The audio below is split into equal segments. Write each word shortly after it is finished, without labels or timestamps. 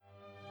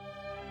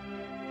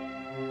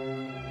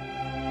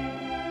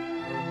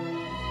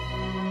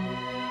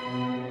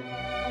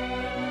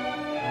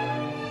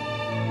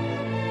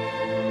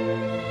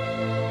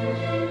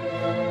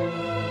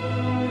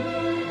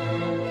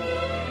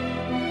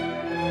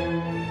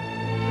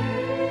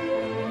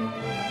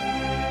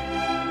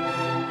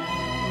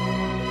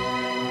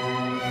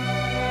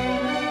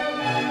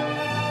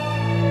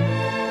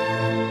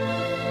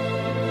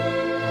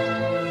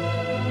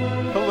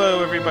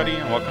everybody,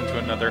 and welcome to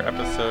another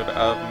episode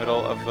of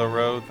Middle of the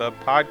Road, the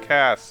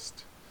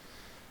podcast.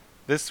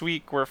 This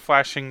week, we're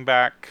flashing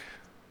back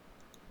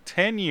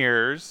 10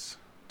 years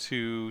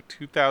to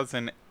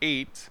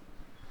 2008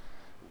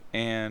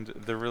 and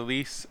the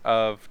release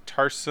of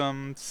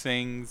Tarsem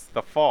Sings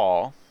The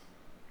Fall.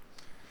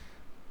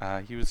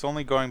 He was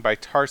only going by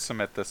Tarsem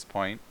at this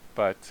point,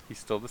 but he's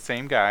still the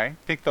same guy. I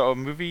think the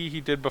movie he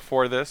did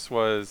before this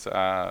was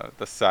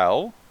The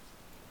Cell.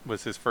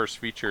 Was his first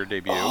feature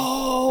debut.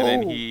 Oh,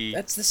 and then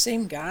that's the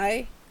same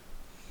guy?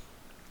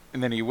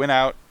 And then he went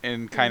out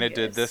and kind of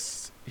did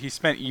this. He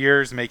spent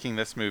years making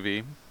this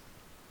movie.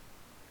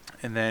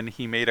 And then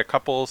he made a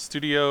couple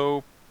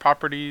studio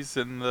properties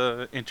in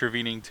the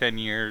intervening 10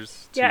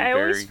 years. Yeah, I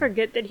always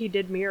forget that he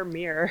did Mirror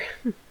Mirror.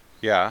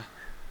 Yeah.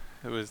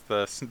 It was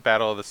the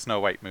Battle of the Snow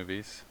White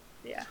movies.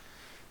 Yeah.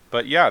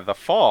 But yeah, The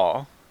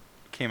Fall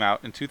came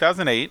out in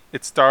 2008.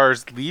 It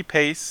stars Lee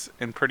Pace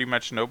and pretty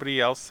much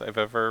nobody else I've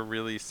ever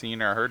really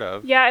seen or heard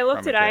of. Yeah, I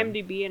looked at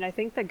IMDb, and I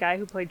think the guy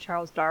who played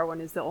Charles Darwin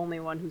is the only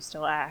one who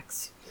still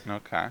acts.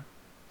 Okay.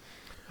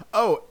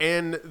 Oh,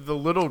 and the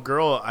little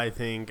girl, I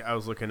think, I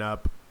was looking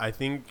up, I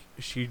think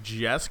she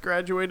just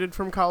graduated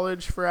from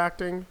college for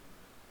acting,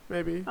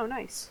 maybe. Oh,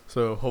 nice.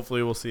 So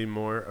hopefully we'll see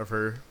more of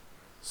her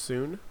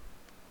soon.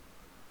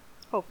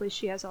 Hopefully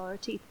she has all her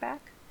teeth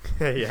back.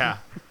 Yeah.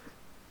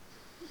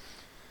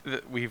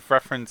 We've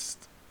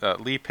referenced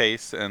Lee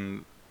Pace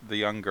and the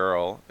young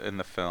girl in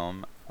the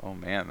film. Oh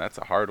man, that's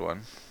a hard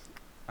one.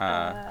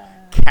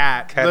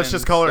 Cat. Let's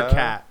just call her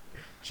Cat.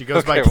 She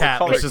goes by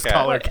Cat. Let's just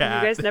call her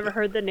Cat. You guys never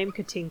heard the name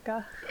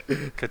Katinka?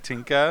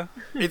 Katinka?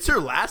 It's her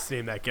last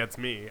name that gets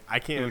me. I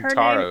can't. Her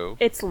name,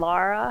 it's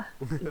Lara.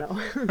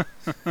 No.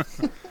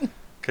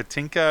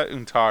 Katinka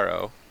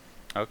Untaro.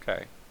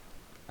 Okay.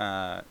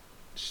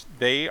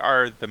 They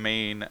are the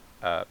main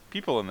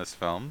people in this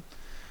film.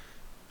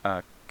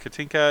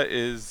 Katinka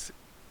is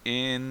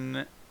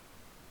in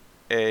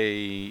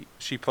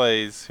she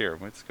plays, here,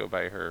 let's go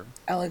by her.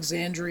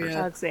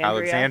 Alexandria.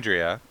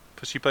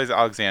 She plays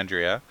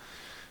Alexandria,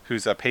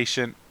 who's a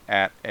patient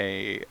at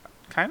a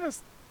kind of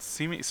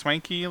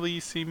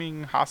swankily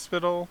seeming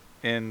hospital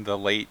in the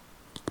late,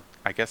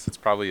 I guess it's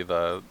probably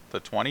the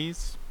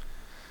 20s.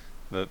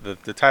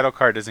 The title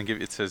card doesn't give,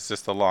 it says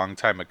just a long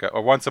time ago,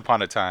 or once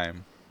upon a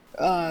time.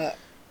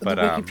 But,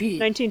 Wikipedia,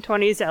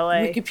 1920s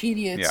LA.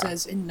 Wikipedia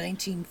says in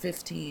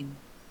 1915.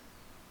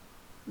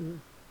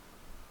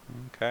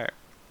 Okay.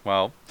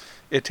 Well,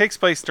 it takes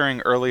place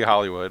during early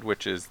Hollywood,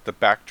 which is the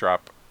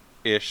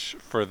backdrop-ish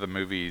for the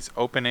movie's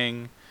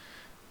opening,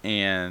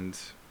 and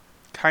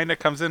kind of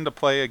comes into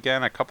play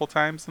again a couple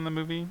times in the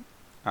movie.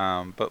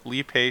 But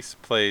Lee Pace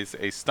plays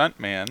a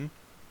stuntman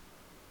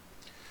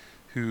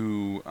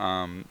who,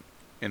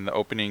 in the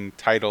opening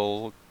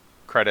title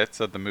credits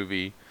of the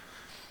movie,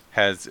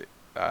 has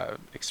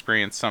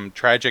experienced some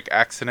tragic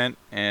accident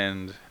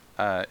and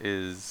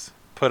is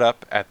put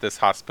up at this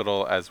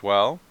hospital as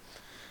well.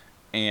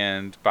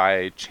 And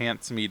by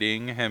chance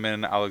meeting, him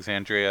and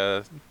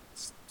Alexandria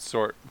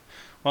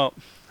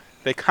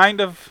they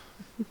kind of,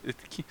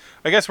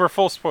 I guess we're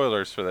full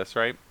spoilers for this,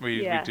 right?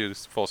 We do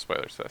full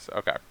spoilers for this.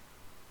 Okay.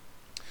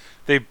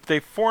 They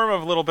form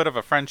a little bit of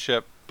a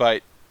friendship,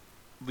 but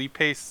Lee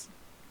Pace,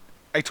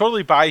 I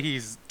totally buy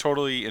he's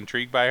totally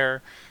intrigued by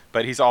her,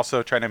 but he's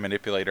also trying to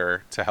manipulate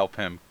her to help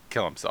him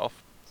kill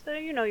himself. So,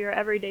 your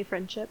everyday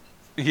friendship.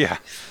 Yeah.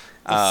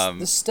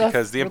 The stuff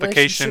because the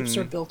implication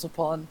relationships are built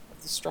upon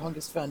the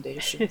strongest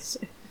foundations.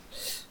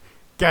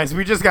 Guys,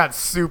 we just got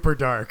super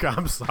dark.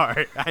 I'm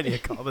sorry. I need to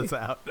call this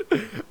out.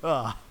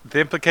 The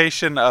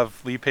implication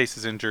of Lee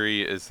Pace's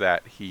injury is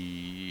that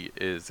he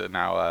is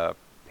now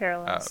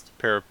paralyzed,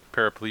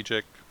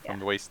 paraplegic from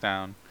the waist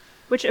down.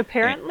 Which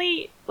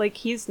apparently,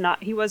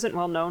 he wasn't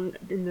well known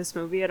in this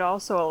movie at all,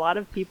 so a lot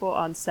of people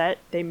on set,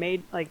 they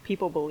made,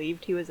 people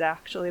believed he was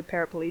actually a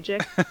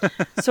paraplegic.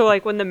 So,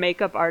 when the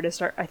makeup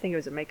artist, I think it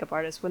was a makeup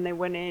artist, when they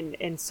went in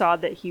and saw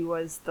that he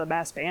was the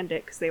masked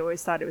bandit, because they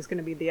always thought it was going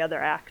to be the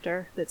other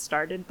actor that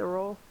started the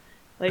role,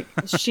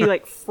 she,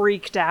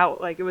 freaked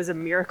out, it was a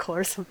miracle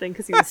or something,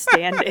 because he was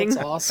standing.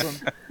 That's awesome.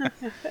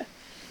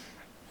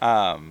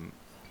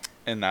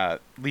 And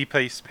Lee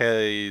Pace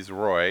plays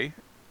Roy,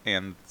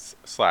 and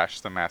 /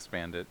 the masked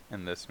bandit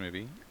in this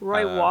movie.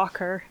 Roy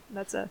Walker.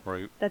 That's a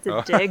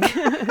dig.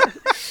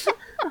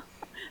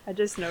 I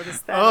just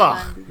noticed that on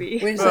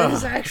IMDb. Wait, is that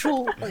his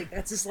actual,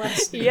 that's his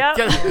last name? Yep.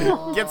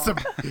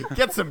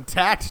 Get some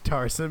tact,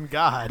 Tarsem.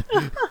 God.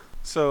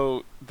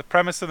 So the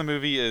premise of the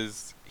movie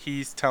is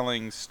he's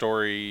telling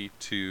story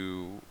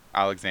to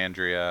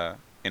Alexandria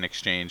in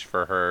exchange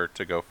for her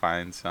to go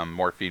find some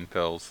morphine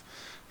pills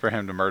for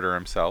him to murder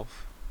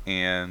himself.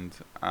 And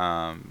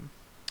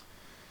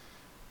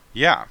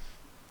yeah,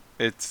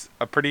 it's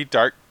a pretty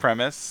dark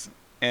premise,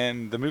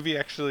 and the movie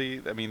actually,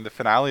 the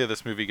finale of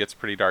this movie gets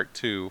pretty dark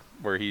too,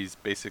 where he's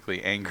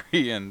basically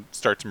angry and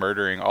starts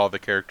murdering all the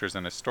characters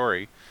in his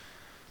story.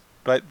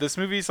 But this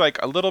movie's a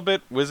little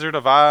bit Wizard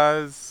of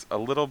Oz, a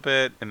little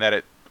bit, in that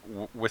it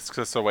whisks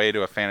us away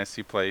to a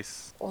fantasy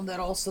place. Well, and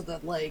that also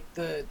that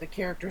the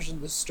characters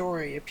in the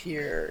story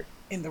appear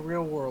in the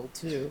real world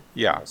too.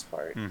 Yeah. For the most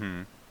part.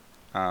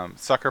 Mm-hmm.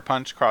 Sucker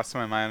Punch crossed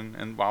my mind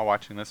and while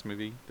watching this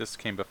movie. This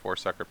came before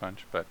Sucker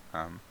Punch, but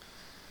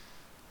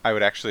I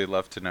would actually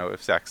love to know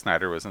if Zack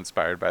Snyder was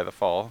inspired by The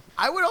Fall.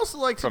 I would also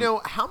like to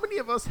know how many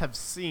of us have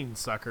seen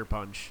Sucker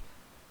Punch.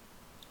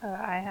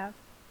 I have.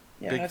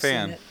 Yeah, Big I've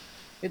fan. seen it.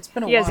 It's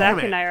been a Yeah, while.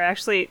 Zach and I are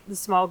actually the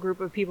small group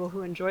of people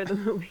who enjoy the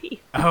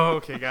movie. Oh,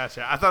 okay,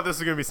 gotcha. I thought this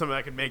was gonna be something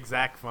I could make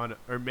Zach fun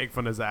or make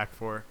fun of Zach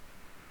for.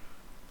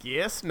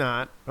 Guess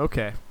not.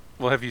 Okay.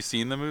 Well, have you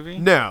seen the movie?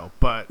 No,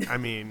 but I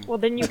mean, Well,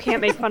 then you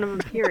can't make fun of him,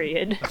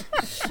 period.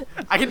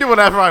 I can do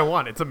whatever I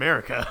want. It's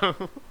America.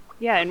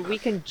 Yeah, and we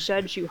can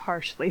judge you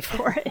harshly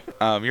for it.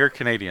 You're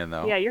Canadian,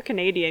 though. Yeah, you're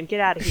Canadian. Get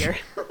out of here.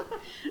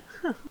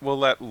 We'll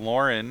let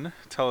Lauren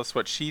tell us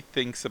what she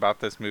thinks about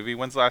this movie.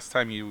 When's the last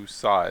time you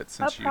saw it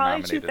since you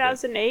Probably nominated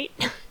 2008.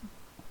 it?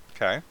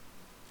 Okay.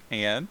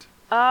 And?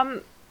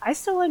 I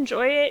still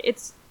enjoy it.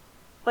 It's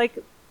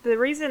like the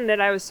reason that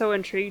I was so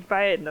intrigued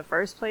by it in the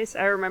first place,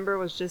 I remember,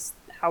 was just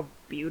how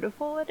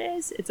beautiful it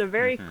is. It's a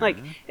very like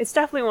it's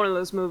definitely one of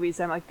those movies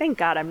I'm like, thank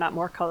God I'm not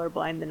more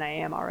colorblind than I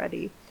am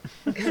already.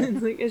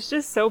 It's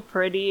just so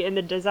pretty, and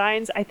the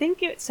designs, I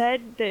think it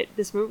said that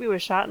this movie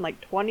was shot in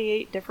like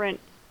 28 different,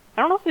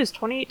 I don't know if it was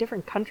 28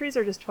 different countries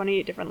or just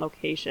 28 different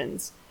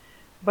locations,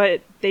 but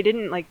they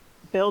didn't like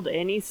build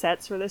any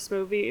sets for this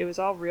movie. It was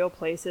all real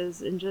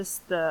places, and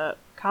just the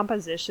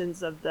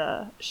compositions of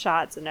the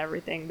shots and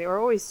everything, they were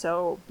always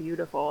so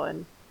beautiful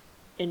and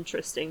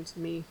interesting to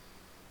me.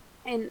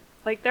 And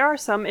like there are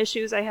some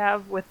issues I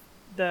have with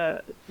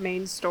the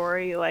main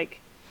story, like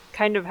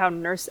kind of how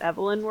Nurse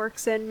Evelyn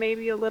works in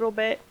maybe a little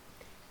bit,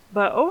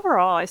 but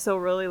overall I still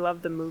really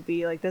love the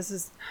movie. Like this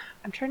is,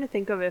 I'm trying to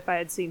think of if I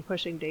had seen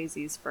Pushing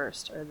Daisies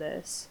first or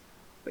this,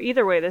 but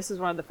either way, this is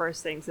one of the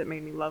first things that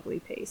made me love Lee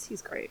Pace.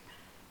 He's great.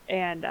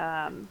 And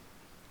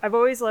I've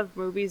always loved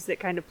movies that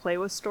kind of play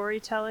with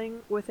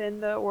storytelling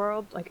within the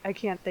world. Like I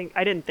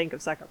didn't think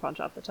of Sucker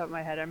Punch off the top of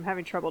my head. I'm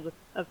having trouble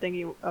of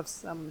thinking of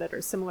some that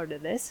are similar to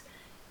this.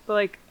 But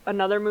like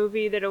another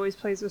movie that always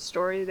plays with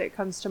story that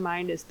comes to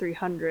mind is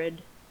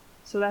 300.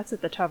 So that's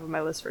at the top of my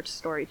list for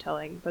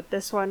storytelling. But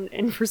this one,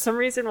 and for some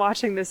reason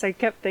watching this, I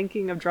kept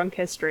thinking of Drunk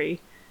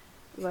History.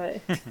 But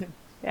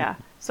yeah,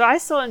 so I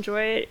still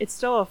enjoy it. It's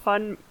still a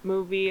fun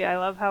movie. I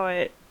love how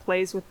it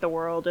plays with the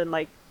world, and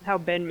like how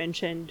Ben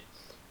mentioned,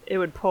 it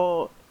would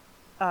pull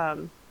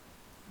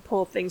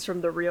things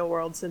from the real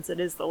world, since it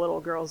is the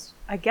little girl's,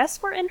 I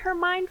guess we're in her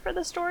mind for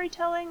the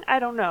storytelling. I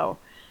don't know.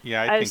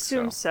 Yeah, I think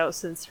assume so,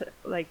 since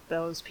like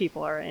those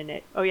people are in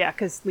it. Oh yeah,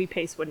 because Lee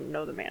Pace wouldn't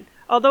know the man.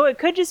 Although it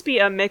could just be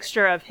a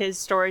mixture of his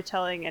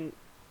storytelling and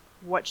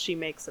what she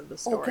makes of the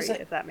story,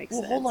 if that makes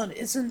sense. Well,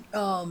 hold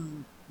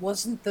on.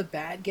 Wasn't the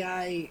bad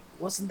guy,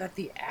 wasn't that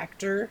the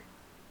actor?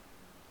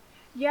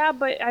 Yeah,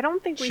 but I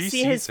don't think we She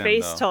see his sees him,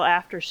 face though. till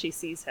after she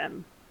sees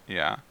him.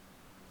 Yeah.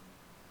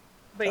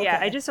 But yeah,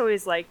 Okay. I just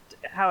always liked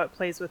how it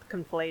plays with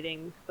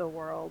conflating the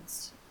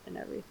worlds and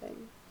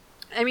everything.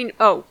 I mean,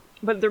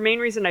 but the main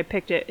reason I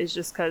picked it is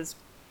just because,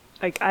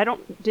 like,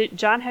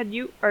 John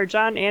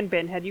and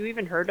Ben, had you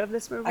even heard of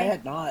this movie? I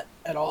had not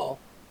at all.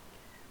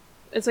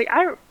 It's like,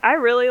 I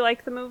really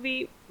like the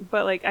movie,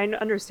 but like, I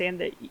understand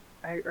that,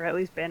 or at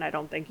least Ben, I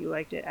don't think you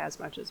liked it as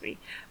much as me.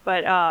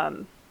 But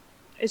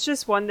it's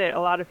just one that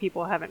a lot of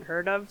people haven't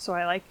heard of, so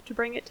I like to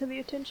bring it to the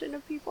attention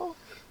of people,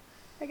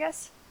 I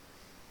guess.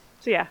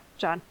 So yeah,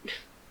 John.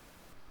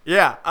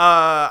 Yeah,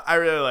 I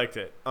really liked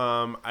it.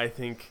 I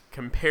think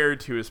compared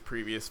to his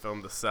previous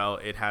film, The Cell,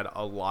 it had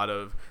a lot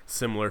of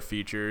similar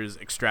features,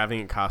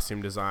 extravagant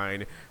costume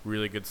design,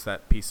 really good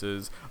set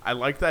pieces. I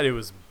liked that it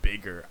was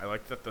bigger. I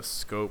liked that the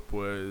scope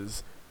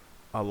was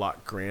a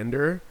lot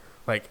grander.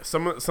 Like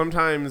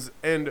sometimes,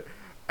 and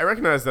I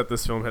recognize that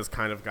this film has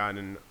kind of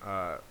gotten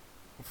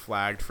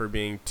flagged for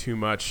being too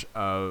much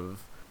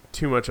of a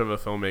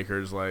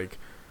filmmaker's like.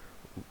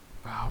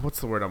 What's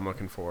the word I'm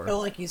looking for? Oh,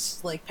 like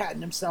he's like patting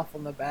himself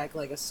on the back,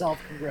 like a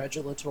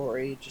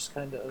self-congratulatory, just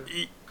kind of.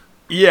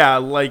 Yeah,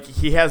 like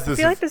he has this.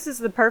 I feel like this is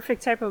the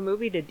perfect type of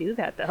movie to do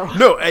that, though.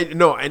 No,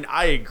 and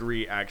I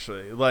agree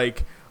actually.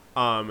 Like,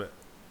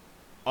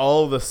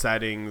 all the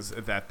settings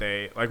that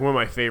they like. One of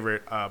my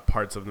favorite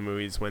parts of the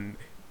movie is when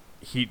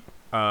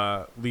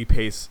Lee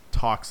Pace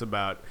talks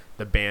about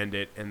the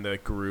bandit and the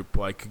group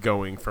like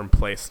going from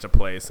place to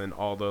place and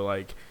all the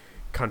like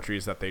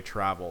countries that they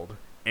traveled.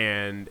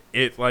 And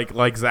it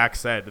like Zach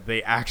said,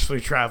 they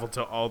actually traveled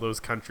to all those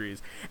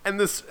countries, and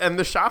the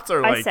shots are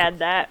like. I said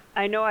that.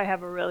 I know I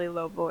have a really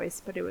low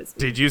voice, but it was.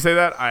 Did you say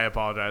that? I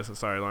apologize.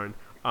 Sorry, Lauren.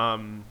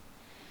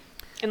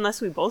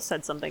 Unless we both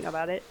said something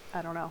about it,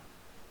 I don't know.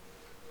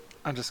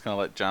 I'm just gonna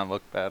let John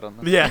look bad on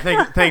this. Yeah,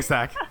 thanks,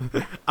 Zach.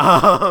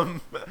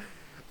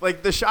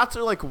 Like the shots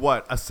are like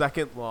a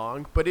second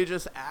long, but it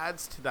just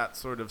adds to that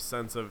sort of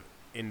sense of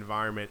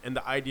environment and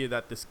the idea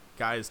that this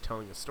guy is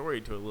telling a story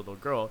to a little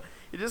girl.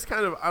 It just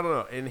kind of, I don't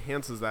know,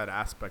 enhances that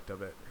aspect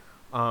of it.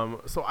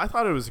 So I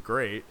thought it was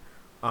great.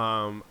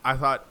 I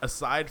thought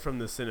aside from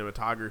the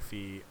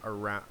cinematography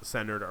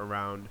centered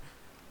around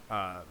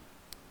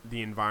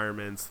the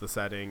environments, the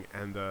setting,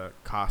 and the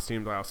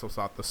costumes. I also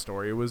thought the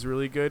story was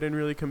really good and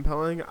really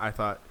compelling. I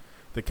thought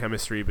the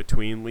chemistry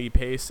between Lee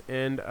Pace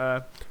and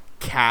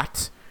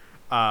Kat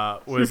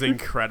was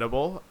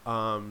incredible.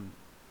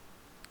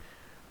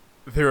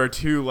 There are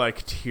two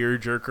like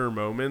tearjerker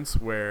moments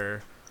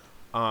where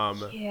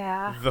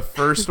Yeah. the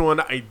first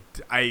one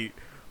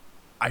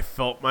I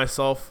felt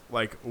myself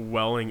like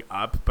welling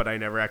up, but I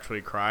never actually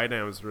cried,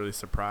 and I was really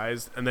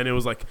surprised. And then it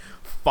was like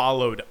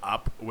followed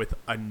up with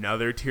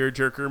another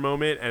tearjerker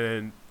moment,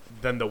 and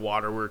then the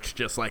waterworks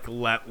just like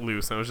let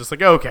loose. And I was just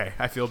like, okay,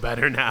 I feel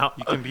better now.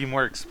 You can be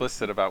more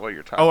explicit about what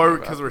you're talking Oh,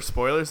 about. because we're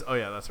spoilers? Oh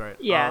yeah, that's right.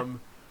 Yeah.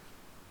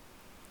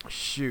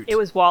 Shoot. It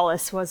was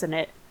Wallace, wasn't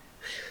it?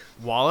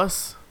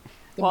 Wallace?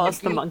 Wallace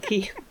the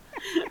monkey.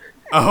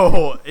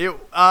 Oh, it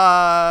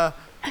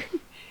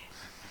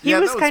He yeah,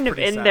 was that kind of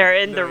pretty in sad. there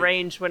in No, the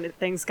range when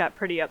things got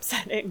pretty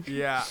upsetting.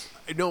 Yeah.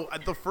 No,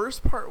 the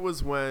first part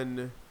was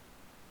when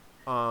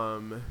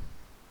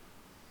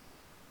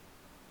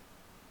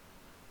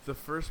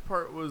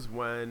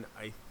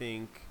I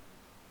think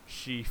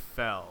she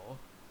fell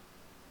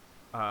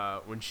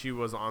when she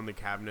was on the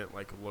cabinet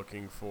like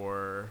looking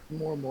for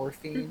More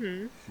morphine.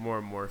 Mm-hmm.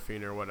 more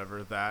morphine or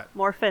whatever that.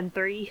 Morphin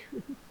 3,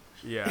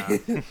 Yeah.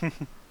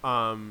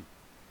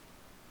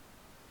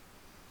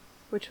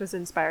 which was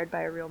inspired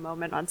by a real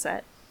moment on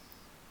set.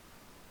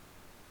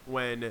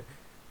 When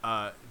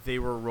they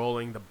were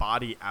rolling the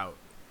body out,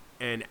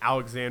 and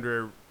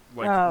Alexandra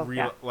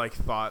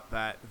thought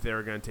that they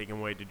were going to take him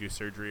away to do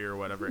surgery or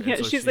whatever. Yeah,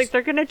 and so she's like,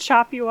 they're gonna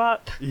chop you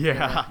up.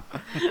 yeah.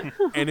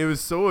 And it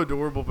was so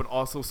adorable, but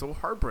also so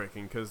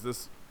heartbreaking because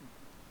this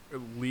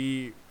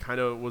Lee kind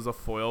of was a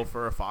foil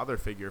for a father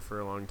figure for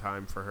a long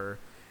time for her,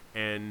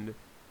 and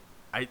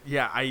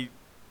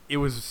it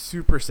was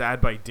super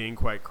sad, but I didn't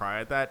quite cry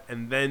at that.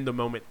 And then the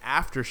moment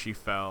after she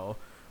fell,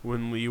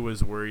 when Lee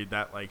was worried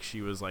that like she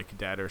was like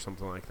dead or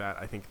something like that,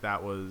 I think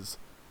that was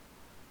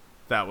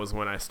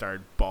when I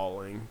started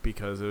bawling,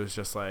 because it was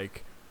just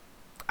like,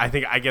 I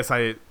guess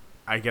I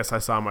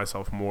saw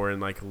myself more in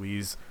like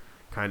Lee's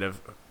kind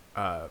of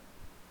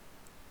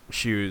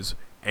shoes,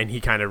 and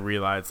he kind of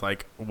realized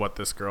like what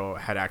this girl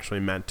had actually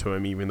meant to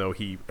him, even though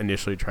he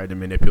initially tried to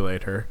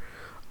manipulate her.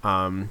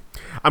 I'm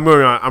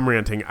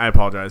ranting. I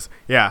apologize.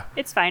 Yeah.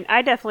 It's fine.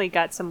 I definitely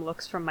got some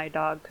looks from my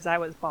dog because I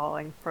was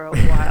bawling for a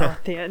while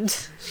at the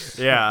end.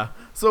 Yeah.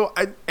 So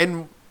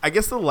I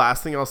guess the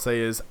last thing I'll say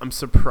is I'm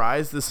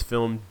surprised this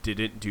film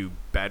didn't do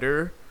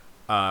better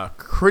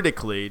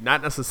critically,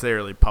 not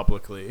necessarily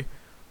publicly,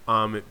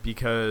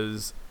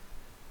 because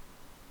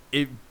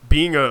it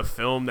being a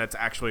film that's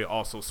actually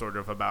also sort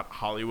of about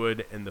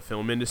Hollywood and the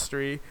film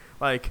industry,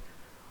 like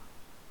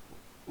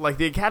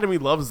the Academy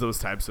loves those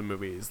types of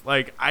movies.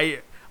 Like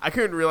I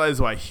couldn't realize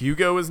why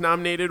Hugo was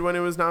nominated when it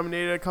was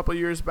nominated a couple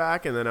years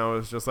back, and then I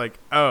was just like,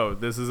 oh,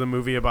 this is a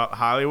movie about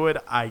Hollywood?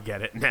 I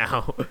get it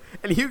now.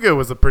 And Hugo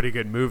was a pretty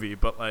good movie,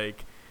 but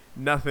like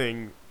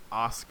nothing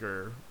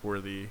Oscar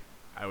worthy,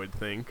 I would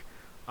think.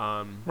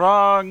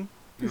 Wrong.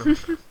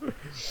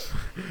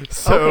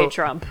 So, Okay,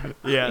 Trump.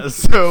 yeah,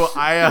 so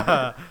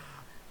I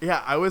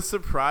was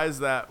surprised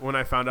that when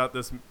I found out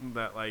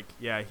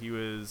he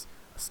was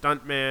a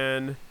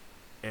stuntman,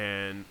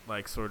 and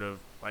like sort of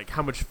like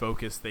how much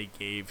focus they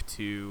gave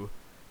to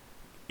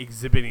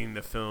exhibiting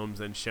the films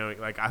and showing,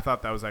 like, I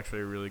thought that was actually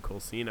a really cool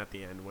scene at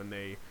the end when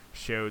they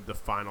showed the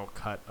final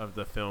cut of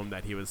the film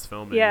that he was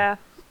filming. Yeah.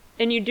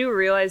 And you do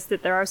realize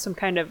that there are some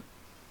kind of,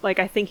 like,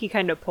 I think he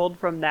kind of pulled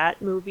from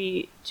that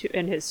movie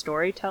in his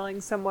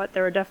storytelling somewhat.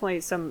 There were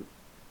definitely some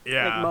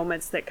like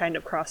moments that kind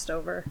of crossed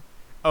over.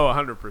 Oh,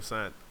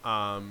 100%.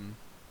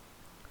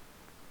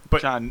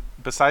 But John,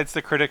 besides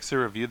the critics who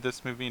reviewed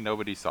this movie,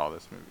 nobody saw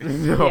this movie.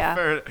 no,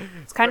 Yeah.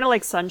 It's kind of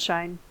like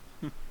Sunshine.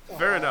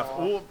 fair enough.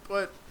 Well,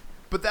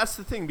 but that's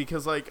the thing,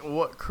 because like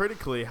what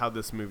critically how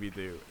this movie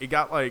do? It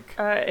got like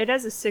It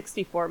has a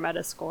 64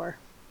 Metascore.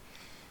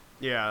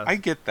 yeah. I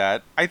get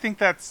that. I think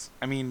I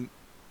mean,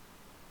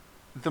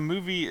 the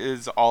movie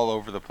is all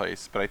over the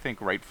place, but I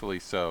think rightfully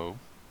so,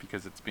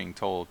 because it's being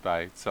told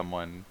by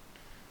someone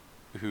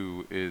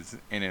who is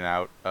in and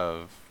out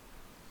of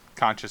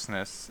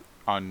consciousness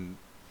on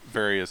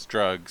various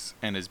drugs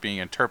and is being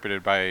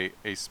interpreted by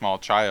a small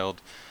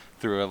child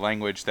through a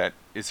language that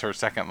is her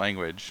second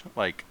language.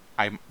 Like,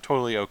 I'm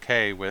totally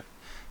okay with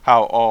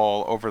how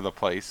all over the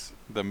place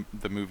the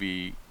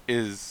movie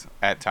is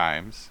at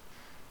times,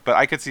 but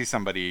I could see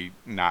somebody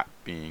not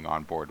being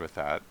on board with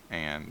that.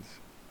 And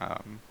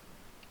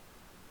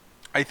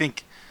I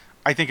think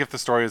if the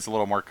story is a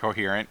little more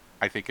coherent,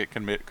 I think it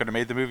could have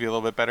made the movie a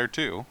little bit better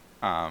too.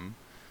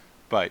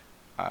 But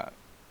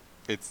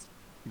it's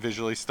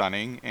visually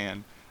stunning,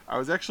 and I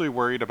was actually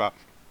worried about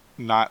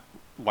not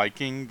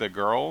liking the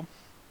girl.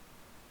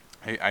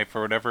 I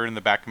for whatever in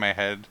the back of my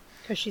head.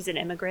 Because she's an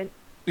immigrant.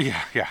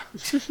 Yeah.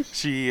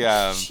 She.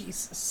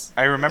 Jesus.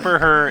 I remember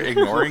her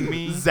ignoring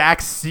me.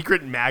 Zach's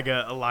secret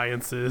MAGA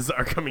alliances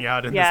are coming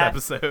out in this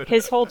episode.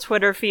 His whole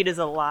Twitter feed is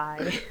a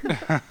lie.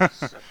 I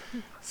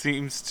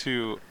seem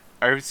to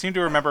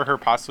remember her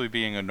possibly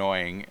being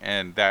annoying,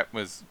 and that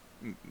was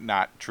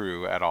not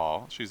true at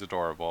all. She's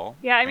adorable.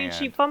 Yeah, I mean,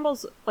 she And-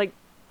 fumbles, like,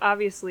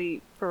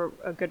 obviously for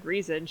a good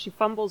reason. She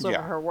fumbles over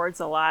Yeah. her words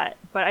a lot,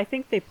 but I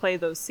think they play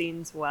those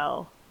scenes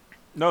well.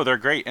 No, they're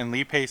great, and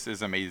Lee Pace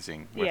is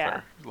amazing with Yeah.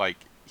 her. Like,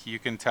 you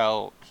can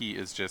tell he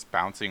is just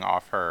bouncing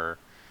off her,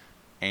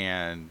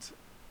 and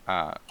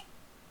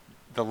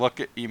the look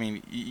at, I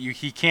mean,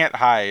 he can't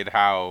hide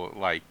how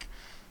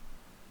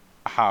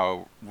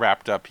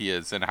wrapped up he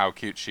is and how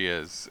cute she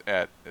is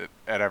at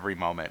every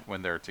moment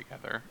when they're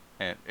together,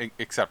 and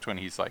except when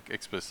he's like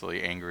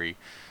explicitly angry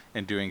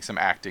and doing some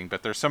acting.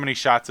 But there's so many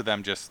shots of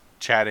them just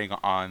chatting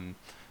on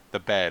the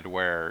bed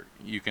where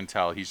you can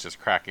tell he's just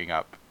cracking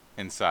up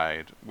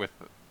inside with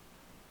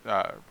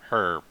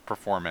her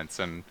performance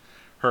and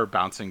her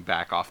bouncing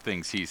back off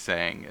things he's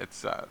saying.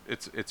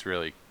 It's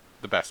really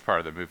the best part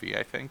of the movie,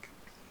 I think.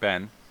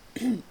 Ben.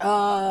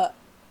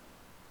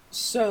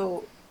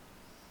 So,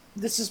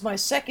 this is my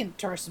second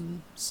Tarsem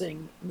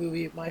Singh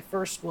movie. My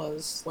first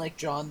was, like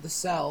John, The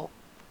Cell,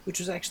 which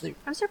was actually...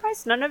 I'm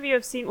surprised none of you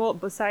have seen, well,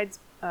 besides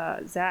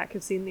Zach,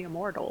 have seen The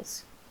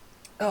Immortals.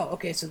 Oh,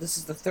 okay, so this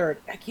is the third.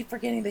 I keep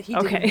forgetting that he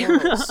Okay. did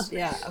Immortals.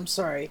 Yeah, I'm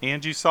sorry.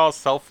 And you saw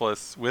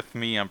Selfless with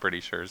me, I'm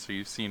pretty sure, so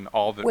you've seen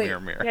all the Wait.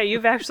 Mirror Mirror. Yeah,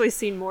 you've actually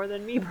seen more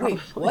than me, probably.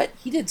 Wait, what?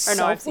 He did Or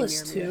no, I've seen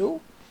Selfless Mirror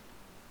too?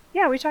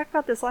 Yeah, we talked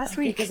about this last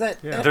Okay, week. because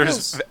that There's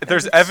feels-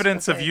 there's that's-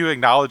 evidence of okay. you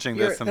acknowledging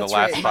You're- this in the that's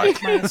last right.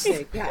 podcast. My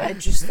mistake. Yeah, I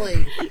just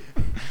like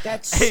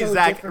that's Hey so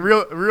Zach,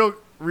 different.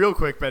 real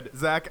quick, Ben.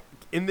 Zach,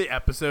 in the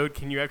episode,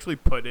 can you actually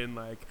put in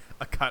like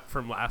a cut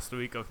from last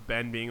week of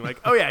Ben being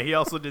like, "Oh yeah, he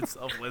also did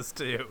Selfless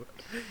too."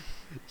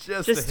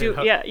 Just Just to hit do,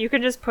 up. yeah, you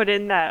can just put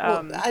in that.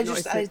 Well, I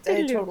noise, I like,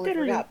 totally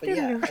forgot, but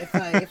yeah,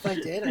 if I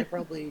did, I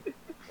probably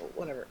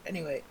whatever.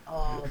 Anyway,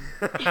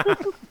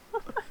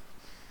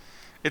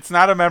 It's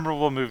not a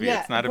memorable movie. yeah,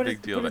 It's not a but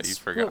big deal but that you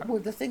forgot. Well,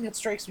 the thing that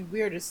strikes me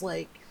weird is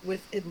like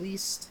with at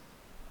least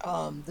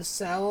The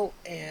Cell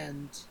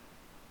and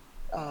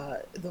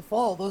The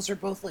Fall. Those are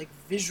both like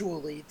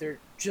visually, they're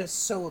just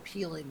so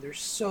appealing. They're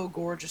so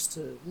gorgeous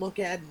to look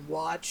at and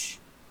watch.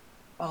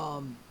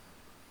 And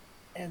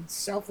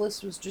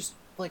Selfless was just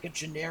like a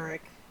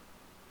generic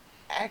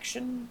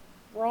action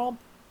romp.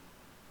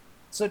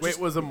 So Wait, just,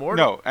 was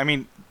Immortal? No, I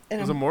mean,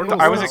 and was I'm-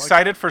 Immortal I It was was not like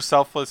excited for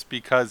Selfless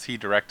because he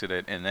directed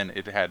it, and then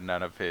it had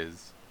none of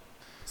his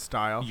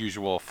Style.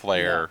 usual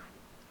flair.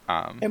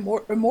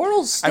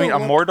 Immortals. Still I mean,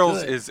 looked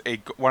Immortals good. is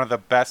one of the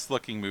best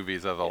looking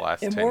movies of the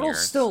last 10 Immortals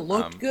years. still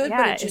looked good, but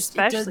Yeah, it just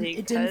especially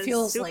it didn't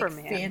feel 'cause as like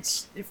Superman.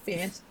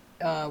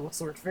 what's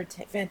the word,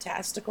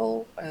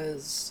 fantastical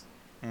as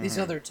these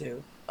other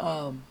two.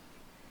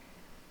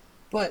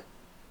 But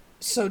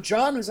so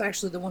John was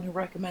actually the one who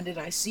recommended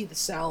I see The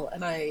Cell,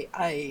 and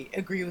I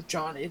agree with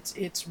John.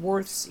 It's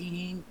worth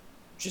seeing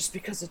just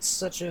because it's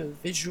such a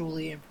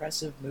visually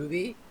impressive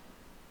movie,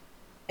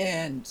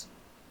 and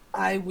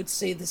I would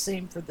say the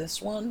same for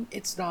this one.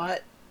 It's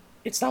not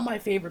my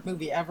favorite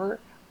movie ever.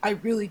 I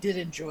really did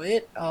enjoy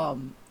it.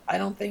 I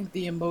don't think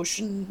the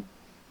emotional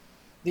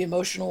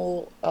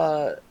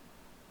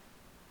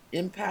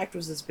impact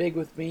was as big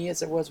with me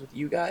as it was with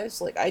you guys.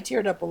 Like I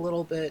teared up a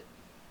little bit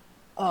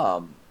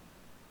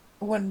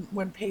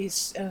when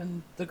Pace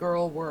and the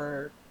girl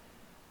were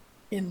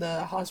in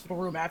the hospital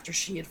room after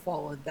she had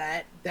fallen.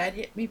 That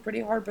hit me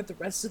pretty hard, but the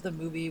rest of the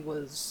movie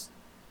was,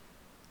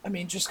 I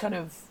mean, just kind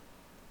of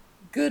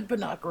good but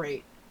not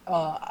great.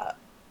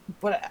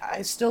 But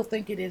I still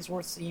think it is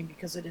worth seeing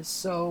because it is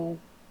so.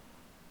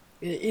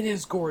 It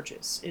is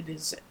gorgeous. It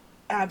is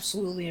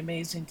absolutely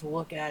amazing to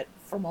look at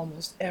from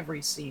almost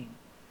every scene.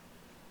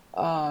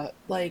 There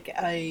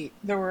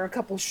were a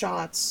couple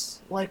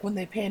shots, like when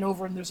they pan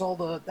over and there's all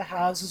the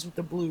houses with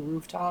the blue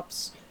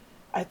rooftops.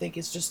 I think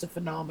it's just a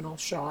phenomenal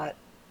shot.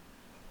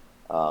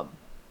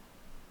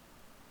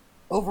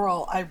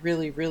 Overall, I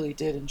really, really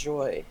did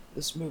enjoy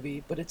this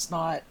movie, but it's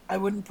not. I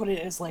wouldn't put it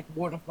as like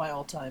one of my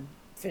all-time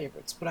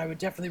favorites, but I would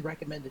definitely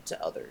recommend it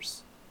to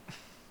others.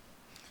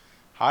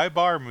 High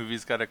bar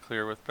movies got to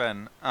clear with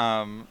Ben.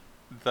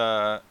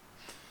 I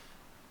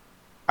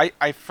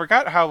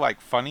forgot how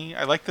like funny.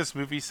 I like this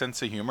movie's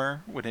sense of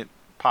humor when it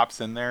pops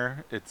in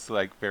there. It's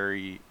like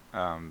very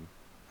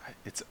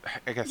it's,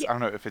 I guess, I don't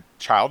know if it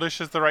childish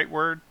is the right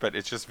word, but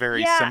it's just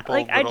very simple.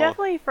 Like I little...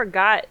 definitely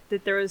forgot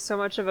that there was so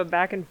much of a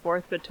back and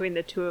forth between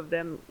the two of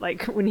them.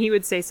 Like when he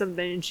would say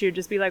something and she would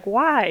just be like,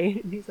 "Why?"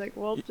 And he's like,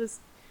 "Well, just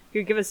he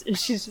would give us," and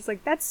she's just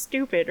like, "That's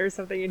stupid" or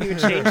something, and he would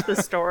change the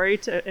story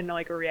to in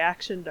like a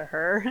reaction to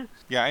her.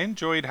 Yeah, I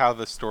enjoyed how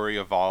the story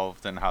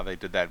evolved and how they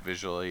did that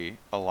visually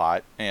a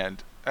lot,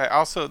 and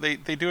also they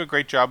do a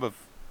great job of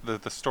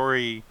the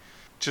story,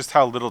 just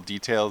how little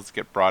details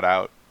get brought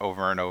out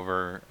over and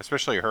over,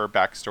 especially her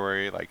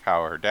backstory, like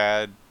how her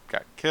dad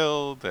got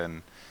killed,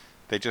 and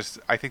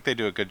I think they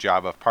do a good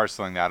job of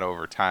parceling that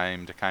over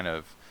time to kind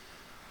of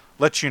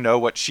let you know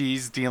what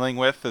she's dealing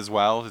with as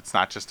well. It's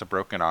not just a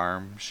broken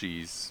arm.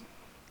 She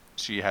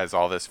has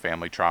all this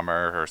family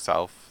trauma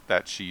herself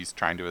that she's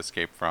trying to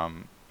escape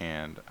from,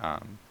 and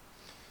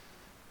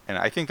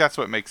I think that's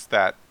what makes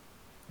the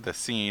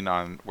scene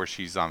on where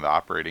she's on the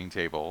operating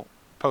table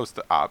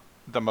post-op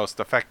the most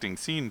affecting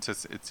scene,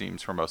 it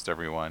seems, for most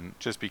everyone,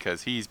 just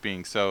because he's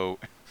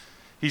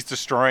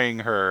destroying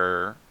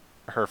her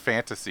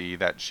fantasy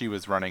that she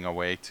was running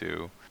away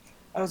to.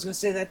 I was gonna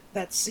say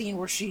that scene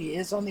where she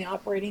is on the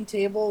operating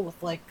table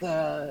with like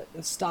the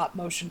stop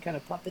motion kind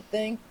of puppet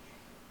thing.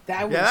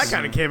 That was, yeah, that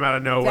kind of came out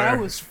of nowhere. That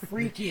was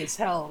freaky as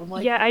hell. I'm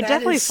like, yeah, I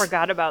definitely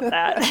forgot about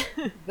that.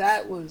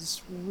 That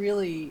was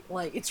really,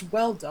 like, it's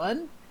well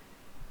done,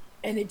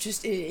 and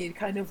it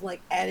kind of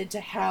like added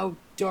to how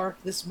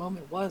dark this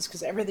moment was,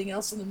 because everything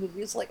else in the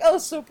movie is like, oh,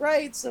 so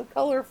bright, so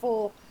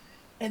colorful,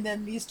 and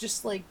then these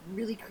just like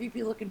really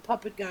creepy looking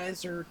puppet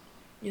guys are,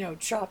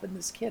 chopping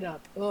this kid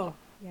up. Oh.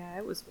 Yeah,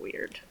 it was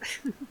weird.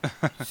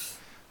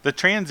 The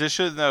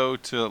transition, though,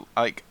 to,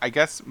 like, I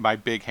guess my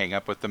big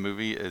hang-up with the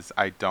movie is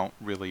I don't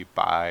really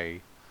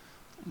buy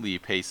Lee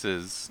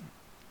Pace's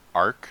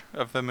arc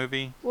of the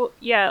movie. Well,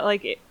 yeah,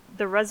 like,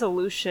 the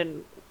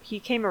resolution, he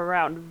came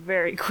around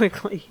very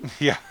quickly.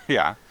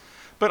 Yeah.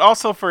 But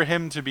also for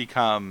him to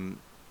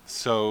become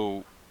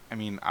so... I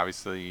mean,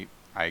 obviously,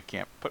 I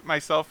can't put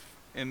myself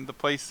in the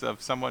place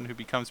of someone who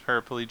becomes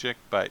paraplegic,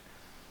 but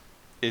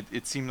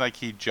it seemed like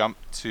he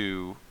jumped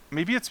to...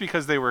 Maybe it's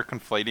because they were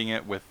conflating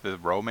it with the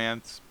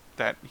romance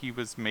that he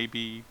was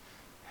maybe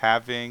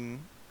having.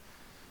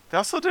 They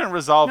also didn't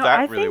resolve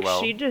that really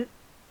well. She just...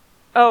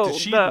 Oh,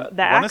 did she the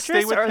actress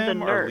stay with or him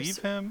the or nurse? leave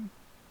him?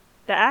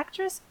 The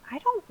actress? I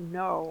don't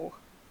know.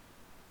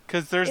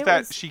 Because there's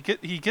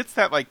he gets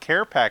that like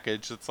care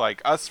package that's like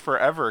us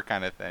forever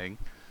kind of thing.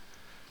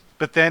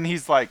 But then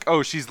he's like,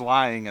 oh, she's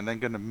lying, and then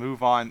gonna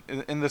move on.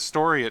 In the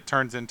story, it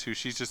turns into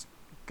she's just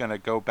gonna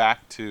go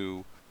back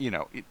to...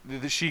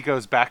 she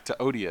goes back to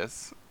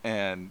Odious,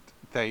 and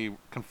they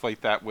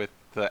conflate that with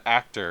the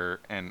actor,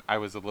 and I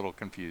was a little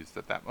confused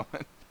at that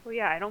moment. Well,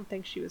 yeah, I don't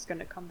think she was going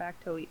to come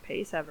back to Elite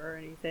Pace ever or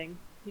anything.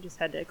 He just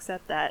had to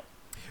accept that.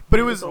 But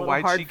it was a little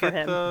why'd hard she for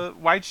get him.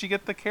 why'd she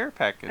get the care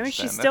package? I mean,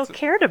 she then? still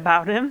cared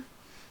about him.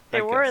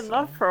 They were in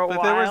love for a But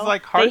while. there was,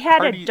 like, they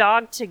had hearty... a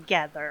dog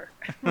together.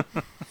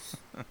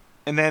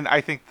 And then I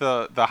think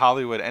the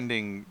Hollywood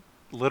ending,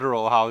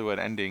 literal Hollywood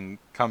ending,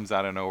 comes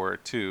out of nowhere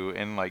too.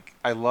 And like,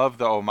 I love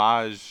the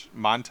homage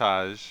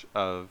montage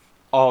of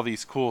all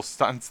these cool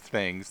stunts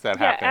things that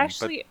happen. Yeah,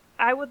 actually,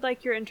 I would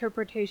like your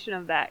interpretation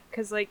of that,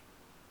 because like,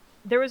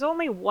 there was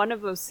only one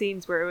of those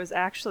scenes where it was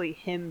actually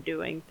him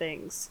doing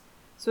things.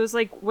 So it was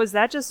like, was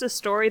that just a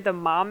story the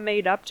mom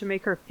made up to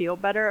make her feel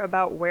better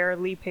about where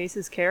Lee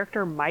Pace's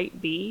character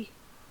might be?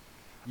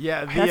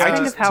 Yeah, That's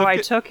kind of how I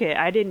took it.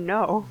 I didn't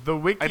know. The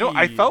wiki.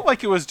 I felt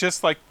like it was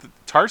just like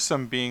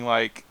Tarsem being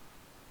like,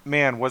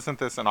 man, wasn't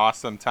this an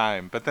awesome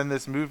time? But then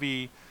this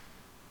movie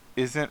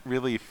isn't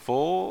really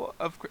full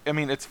of... I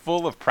mean, it's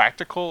full of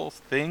practical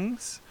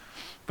things,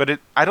 but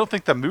I don't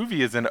think the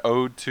movie is an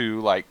ode to,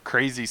 like,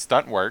 crazy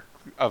stunt work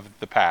of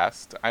the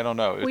past. I don't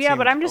know. Well, yeah,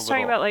 but I'm just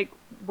talking about, like,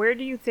 where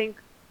do you think,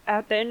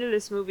 at the end of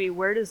this movie,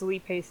 where does Lee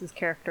Pace's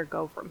character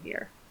go from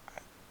here?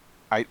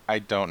 I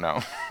don't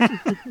know.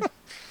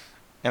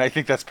 And I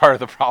think that's part of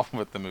the problem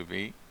with the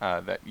movie,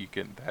 that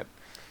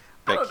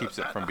keeps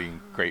it from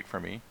being great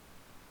for me.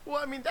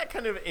 Well, I mean, that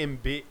kind of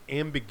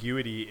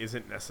ambiguity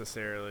isn't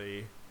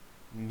necessarily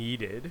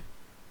needed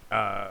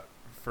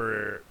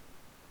for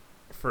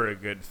a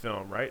good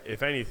film, right?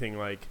 If anything,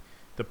 like,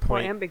 the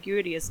point... Well,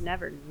 ambiguity is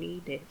never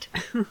needed.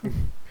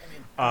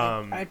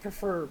 I'd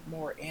prefer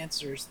more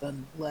answers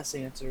than less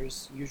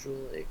answers,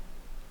 usually.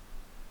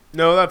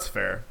 No, that's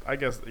fair. I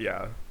guess,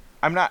 yeah.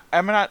 I'm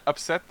not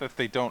upset that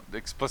they don't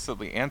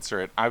explicitly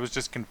answer it. I was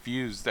just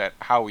confused at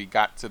how we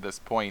got to this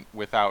point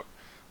without,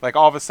 like,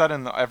 all of a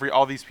sudden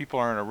all these people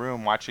are in a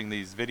room watching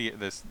these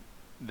the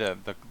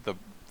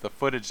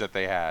footage that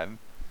they had,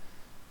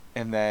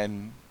 and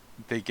then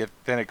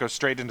it goes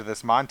straight into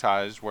this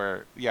montage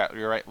where, yeah,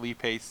 you're right, Lee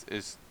Pace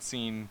is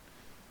seen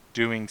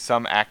doing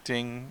some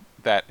acting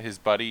that his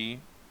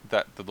buddy,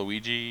 the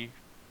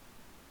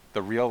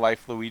real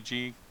life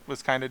Luigi,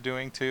 was kind of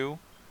doing too,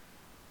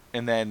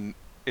 and then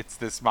it's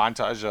this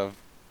montage of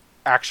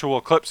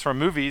actual clips from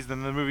movies,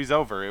 then the movie's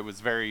over. It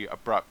was very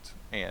abrupt,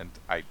 and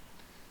I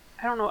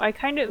don't know. I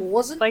kind of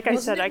I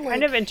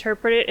kind of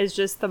interpret it as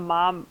just the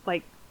mom,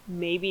 like,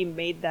 maybe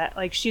made that,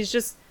 like, she's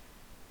just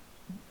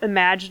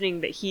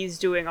imagining that he's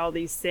doing all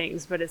these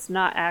things, but it's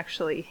not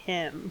actually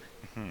him.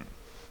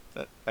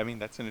 Mm-hmm.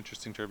 That's an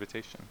interesting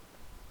interpretation.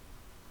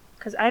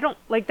 Because I don't,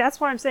 like, that's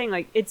why I'm saying,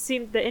 like, it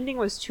seemed the ending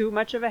was too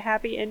much of a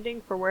happy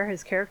ending for where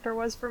his character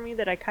was for me,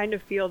 that I kind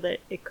of feel that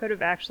it could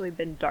have actually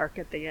been dark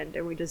at the end,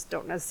 and we just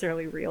don't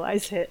necessarily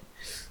realize it.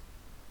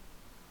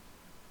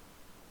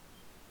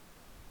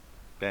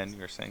 Ben,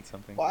 you're saying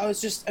something? Well, I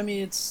was just, I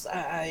mean,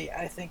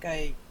 I think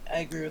I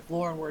agree with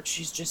Lauren, where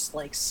she's just,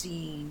 like,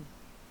 seeing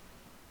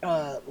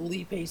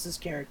Lee Pace's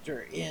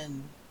character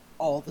in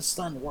all the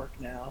stunt work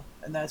now,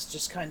 and that's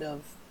just kind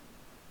of...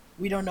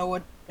 We don't know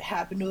what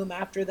happened to him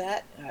after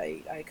that.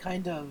 I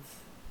kind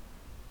of...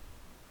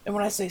 And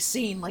when I say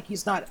scene, like,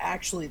 he's not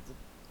actually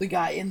the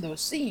guy in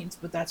those scenes,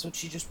 but that's what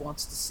she just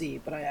wants to see.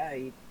 But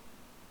I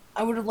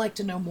would have liked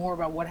to know more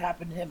about what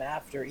happened to him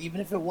after,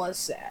 even if it was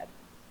sad.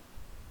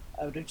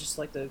 I would have just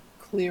liked a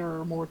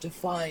clearer, more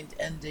defined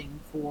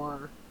ending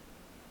for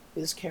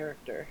his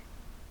character.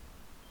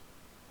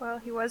 Well,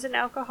 he was an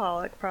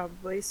alcoholic,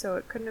 probably, so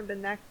it couldn't have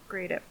been that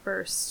great at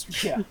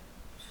first. Yeah.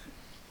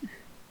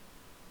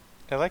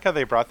 I like how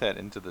they brought that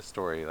into the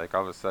story. Like,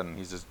 all of a sudden,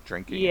 he's just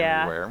drinking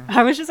Yeah. everywhere.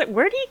 I was just like,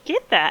 where do you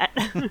get that?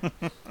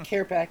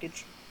 Care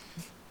package.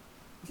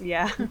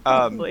 Yeah,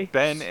 probably.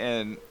 Ben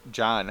and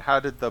John, how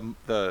did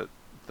the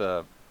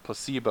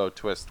placebo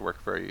twist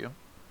work for you?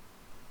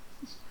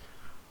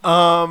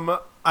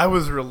 I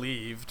was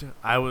relieved.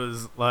 I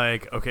was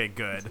like, okay,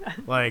 good.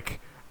 Like,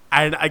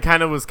 I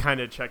kind of was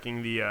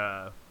checking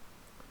the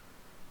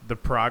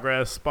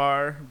progress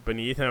bar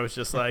beneath, and I was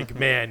just like,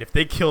 man, if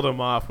they killed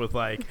him off with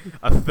like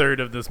a third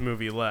of this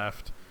movie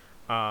left,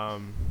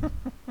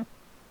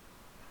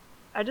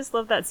 I just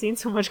love that scene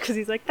so much because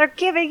he's like, they're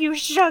giving you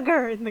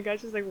sugar, and the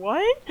guy's just like,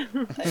 what?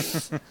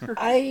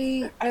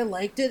 I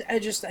liked it.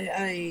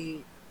 I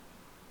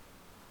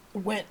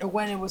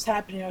when it was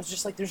happening, I was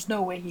just like, there's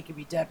no way he could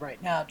be dead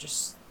right now,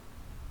 just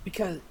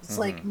because it's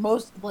like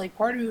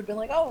part of me would have been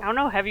like, I oh, don't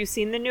know. Have you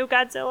seen the new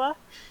Godzilla?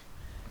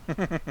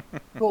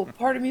 well,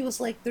 part of me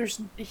was like,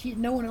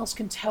 no one else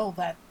can tell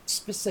that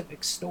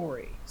specific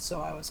story,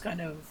 so I was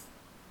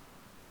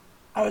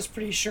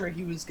pretty sure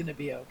he was gonna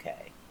be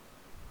okay.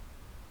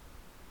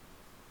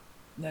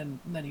 And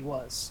then he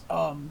was.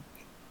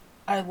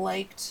 I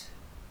liked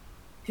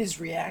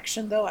his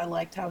reaction, though. I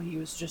liked how he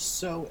was just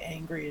so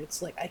angry.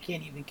 It's like, I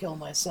can't even kill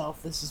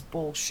myself. This is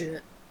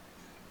bullshit.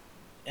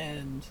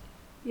 And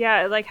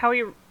Yeah, like how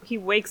he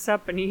wakes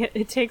up and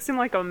it takes him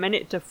like a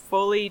minute to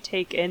fully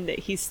take in that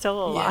he's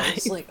still alive. yeah,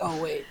 it's like,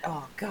 oh wait,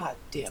 oh god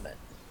damn it.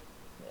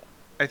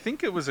 I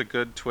think it was a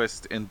good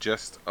twist in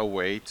just a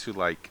way to,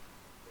 like,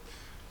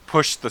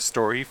 push the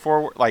story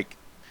forward. Like,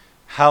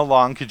 how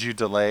long could you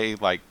delay,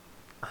 like,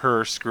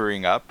 her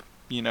screwing up?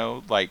 You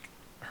know, like,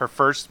 her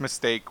first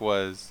mistake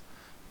was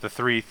the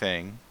 3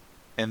 thing,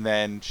 and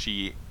then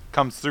she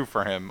comes through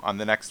for him on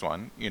the next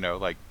one. You know,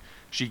 like,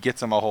 she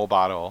gets him a whole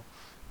bottle,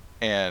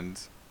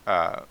 and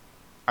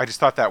I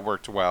just thought that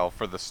worked well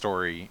for the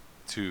story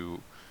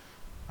to,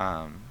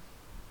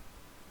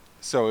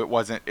 so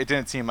it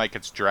didn't seem like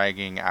it's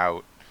dragging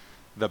out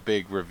the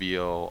big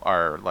reveal,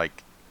 or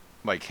like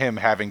him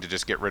having to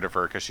just get rid of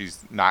her because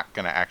she's not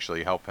going to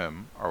actually help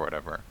him or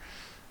whatever.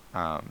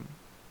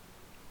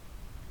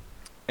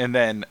 And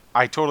then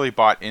I totally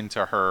bought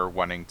into her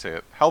wanting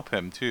to help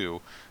him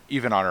too,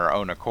 even on her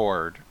own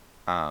accord.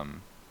 Well,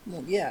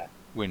 yeah.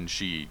 When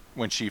she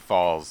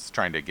falls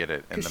trying to get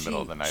it in the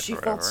middle of the night she or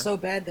whatever. felt so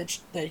bad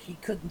that he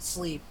couldn't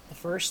sleep the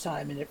first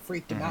time, and it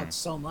freaked him out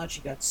so much.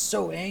 He got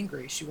so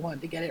angry. She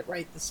wanted to get it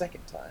right the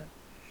second time.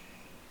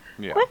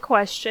 Yeah. Quick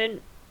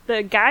question.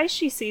 The guy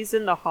she sees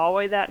in the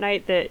hallway that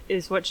night that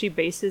is what she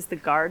bases the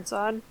guards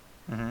on,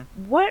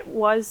 what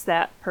was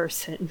that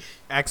person?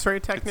 X-ray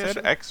It technician.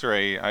 said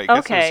X-ray. I guess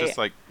Okay. it was just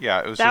like,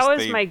 yeah, it was That just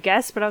was my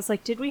guess, but I was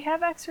like, did we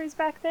have x-rays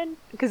back then?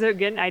 Because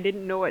again, I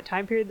didn't know what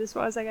time period this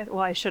was, I guess. Well,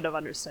 I should have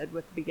understood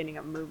with the beginning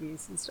of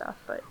movies and stuff,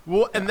 but...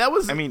 Well, and that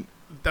was, I mean,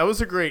 that was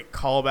a great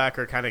callback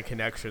or kind of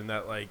connection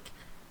that, like,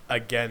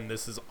 again,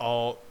 this is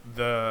all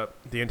the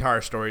entire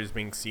story is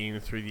being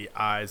seen through the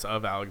eyes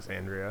of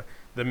Alexandria.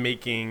 The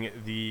making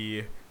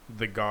the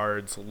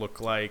guards look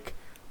like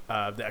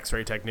the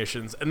X-ray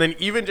technicians, and then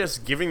even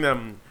just giving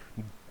them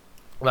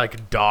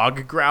like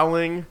dog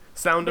growling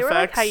sound They were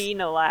like effects.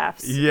 hyena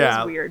laughs. Yeah, It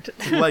was weird.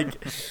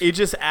 Like, it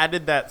just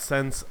added that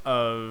sense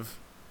of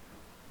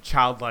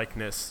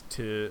childlikeness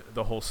to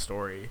the whole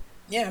story.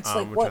 Yeah, it's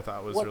like, which I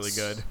thought was really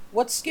good.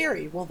 What's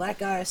scary? Well, that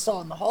guy I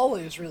saw in the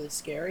hallway was really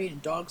scary, and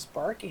dogs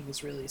barking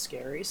is really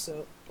scary,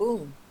 so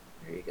boom,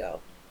 there you go.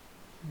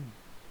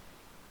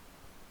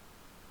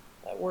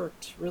 That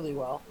worked really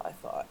well, I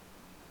thought.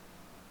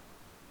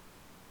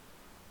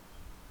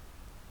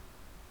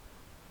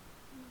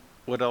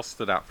 what else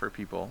stood out for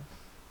people?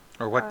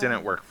 Or what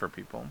didn't work for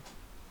people?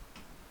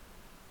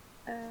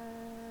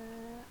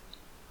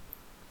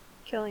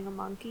 Killing a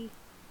monkey.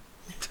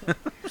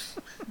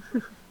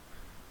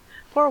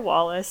 Poor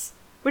Wallace.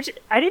 Which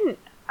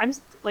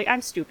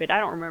I'm stupid. I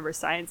don't remember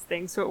science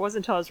things, so it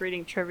wasn't until I was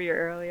reading trivia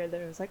earlier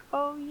that I was like,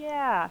 oh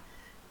yeah.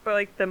 But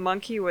like the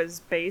monkey was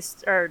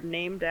based or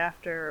named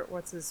after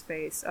what's his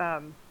face?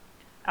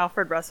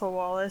 Alfred Russel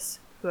Wallace,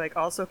 who like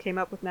also came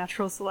up with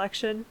natural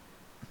selection.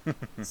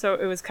 So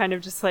it was kind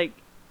of just like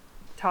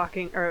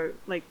talking or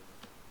like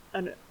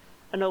an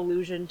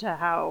allusion to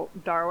how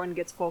Darwin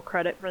gets full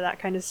credit for that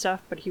kind of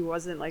stuff, but he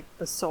wasn't like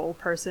the sole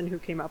person who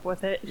came up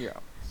with it. Yeah.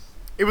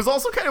 It was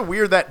also kind of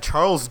weird that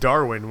Charles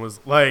Darwin was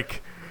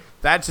like,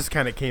 that just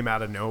kind of came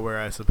out of nowhere,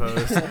 I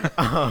suppose.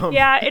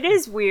 Yeah, it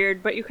is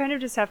weird, but you kind of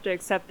just have to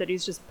accept that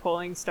he's just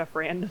pulling stuff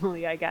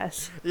randomly, I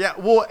guess. Yeah,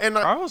 well, and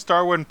Charles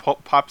Darwin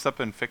pops up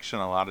in fiction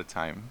a lot of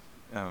time.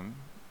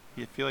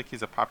 I feel like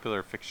he's a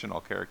popular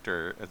fictional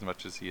character as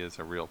much as he is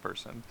a real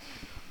person.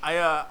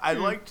 I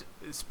liked,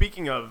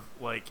 speaking of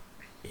like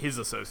his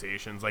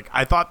associations, like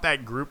I thought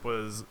that group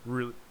was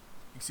really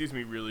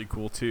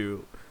cool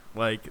too.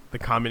 Like the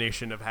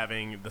combination of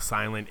having the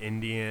silent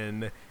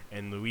Indian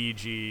and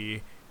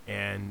Luigi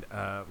and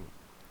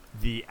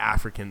the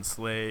African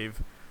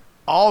slave,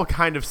 all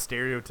kind of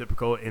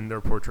stereotypical in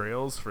their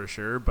portrayals for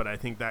sure, but I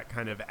think that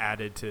kind of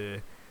added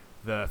to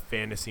the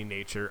fantasy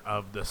nature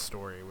of the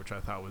story, which I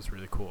thought was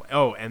really cool.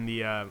 Oh, and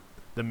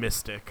the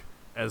mystic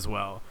as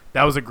well.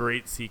 That was a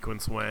great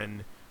sequence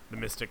when the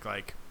mystic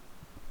like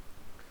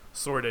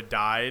sort of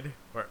died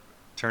or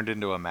Turned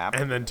into a map.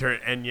 and then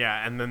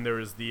and then there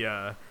was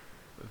the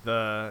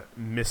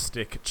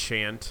mystic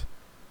chant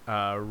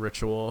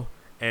ritual,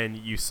 and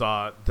you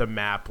saw the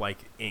map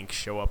like ink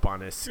show up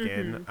on his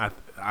skin.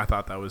 I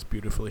thought that was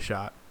beautifully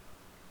shot.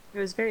 It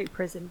was very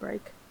Prison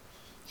Break.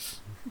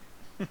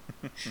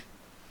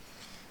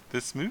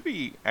 This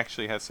movie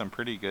actually has some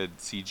pretty good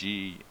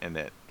CG in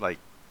it. Like,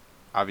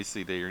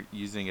 obviously they're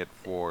using it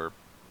for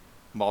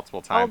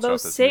multiple times Although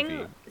throughout this Singh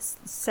movie.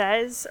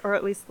 says, or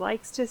at least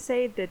likes to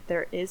say, that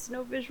there is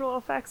no visual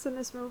effects in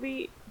this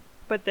movie,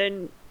 but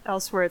then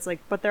elsewhere it's like,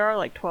 but there are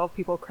like 12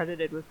 people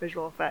credited with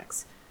visual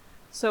effects.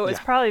 So it's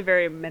Yeah. probably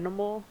very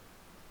minimal,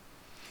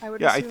 I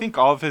would Yeah, assume. I think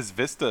all of his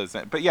vistas,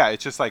 but yeah,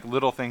 it's just like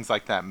little things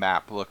like that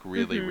map look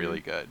really, really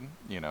good.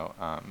 You know,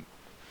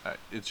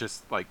 it's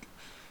just like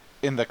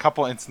in the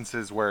couple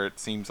instances where it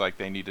seems like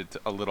they needed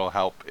a little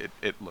help,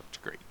 it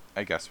looked great.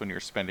 I guess when you're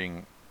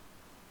spending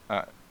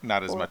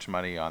not as much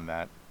money on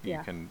that, you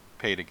Yeah. can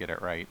pay to get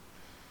it right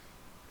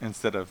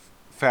instead of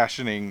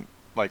fashioning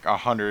like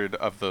 100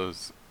 of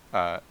those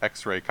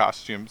X-ray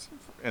costumes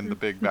in the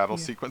big battle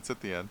sequence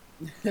at the end.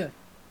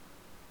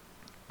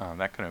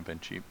 That could have been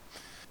cheap.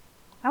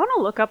 I want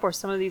to look up where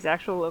some of these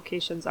actual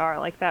locations are,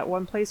 like that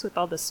one place with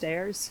all the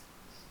stairs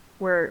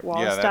where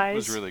Wallace Yeah, that dies.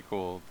 was really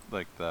cool.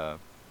 Like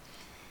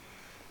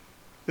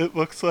it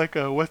looks like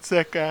what's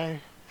that guy?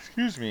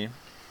 Excuse me,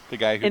 the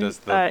guy who does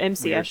the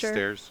MC weird Escher?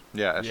 stairs.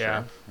 Yeah,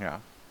 Escher. Yeah.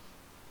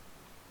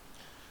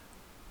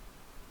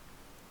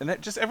 And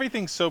that just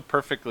everything's so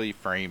perfectly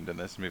framed in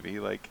this movie.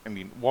 Like, I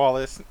mean,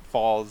 Wallace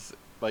falls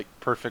like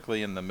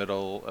perfectly in the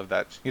middle of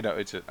that. You know,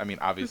 it's just, I mean,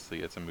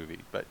 obviously it's a movie,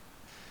 but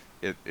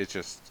it's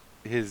just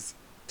his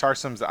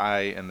Tarsum's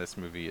eye in this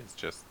movie is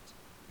just,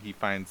 he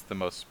finds the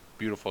most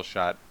beautiful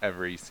shot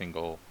every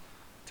single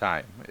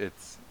time.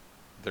 It's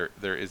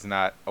there is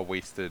not a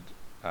wasted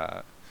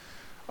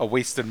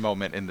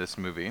moment in this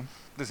movie.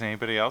 Does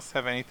anybody else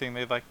have anything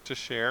they'd like to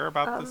share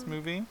about this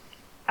movie?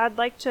 I'd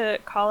like to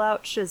call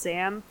out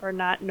Shazam for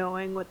not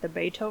knowing what the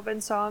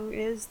Beethoven song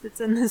is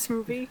that's in this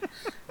movie.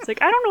 It's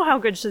like, I don't know how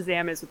good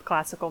Shazam is with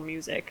classical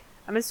music.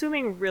 I'm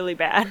assuming really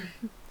bad.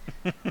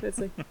 It's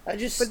like, but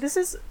this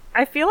is,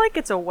 I feel like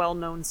it's a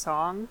well-known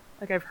song.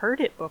 Like, I've heard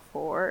it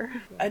before.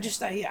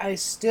 I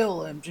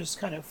still am just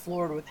kind of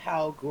floored with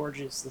how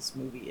gorgeous this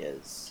movie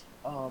is.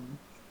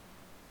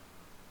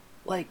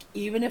 Like,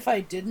 even if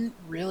I didn't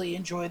really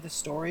enjoy the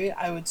story,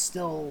 I would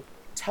still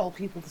tell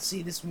people to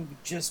see this movie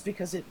just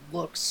because it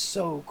looks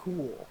so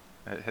cool.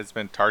 It has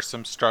been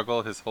Tarsum's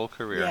struggle his whole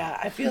career. Yeah,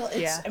 I feel it's.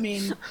 Yeah. I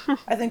mean,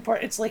 I think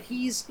it's like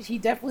he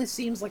definitely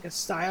seems like a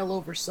style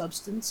over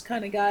substance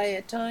kind of guy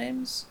at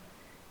times,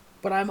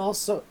 but I'm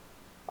also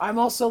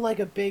like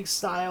a big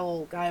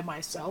style guy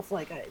myself.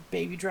 Like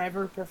Baby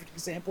Driver, perfect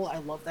example. I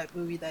love that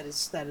movie. That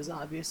is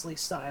obviously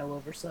style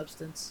over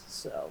substance.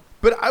 So,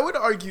 But I would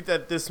argue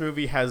that this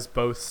movie has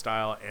both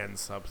style and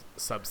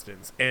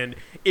substance, and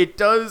it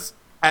does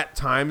at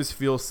times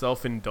feel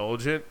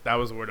self-indulgent. That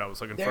was the word I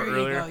was looking there for you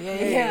earlier. go.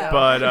 Yeah.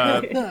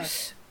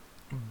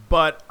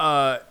 But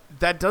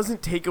that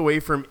doesn't take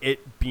away from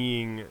it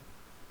being,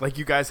 like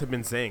you guys have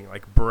been saying,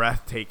 like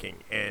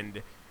breathtaking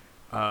and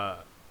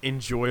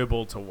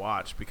enjoyable to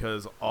watch,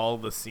 because all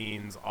the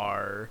scenes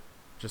are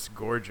just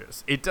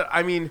gorgeous.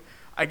 I mean,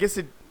 I guess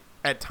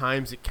at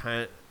times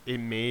it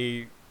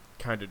may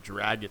kind of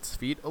drag its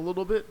feet a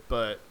little bit,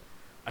 but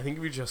I think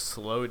if you just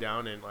slow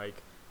down and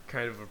like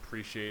kind of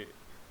appreciate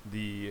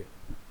the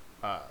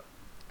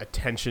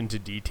attention to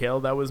detail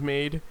that was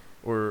made,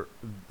 or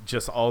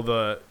just all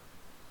the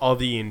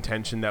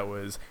intention that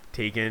was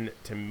taken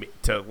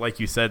to like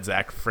you said,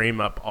 Zach,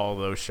 frame up all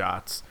those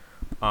shots.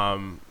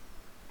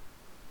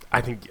 I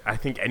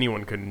think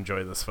anyone could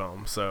enjoy this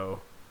film.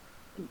 So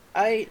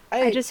I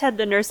just had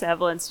the Nurse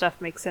Evelyn stuff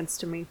make sense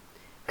to me.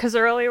 Because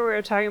earlier we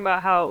were talking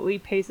about how Lee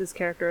Pace's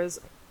character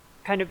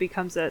kind of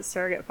becomes a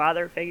surrogate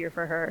father figure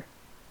for her.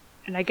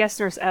 And I guess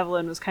Nurse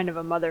Evelyn was kind of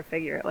a mother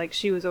figure. Like,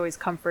 she was always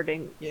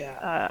comforting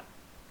yeah.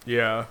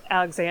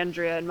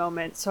 Alexandria in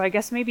moments. So I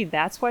guess maybe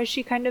that's why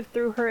she kind of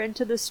threw her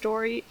into the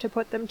story to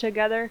put them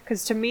together.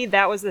 Because to me,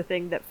 that was the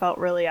thing that felt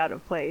really out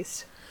of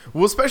place.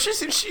 well, especially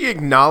since she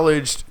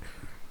acknowledged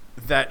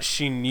that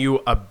she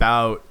knew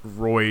about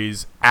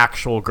Roy's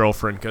actual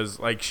girlfriend, because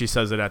like she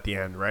says it at the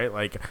end, right?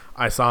 Like,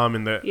 I saw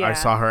him I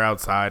saw her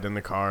outside in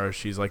the car.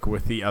 She's like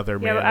with the other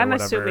man. Yeah, but or I'm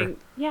whatever. assuming,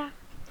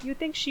 you'd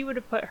think she would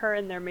have put her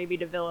in there maybe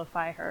to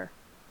vilify her.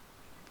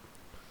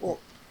 Well,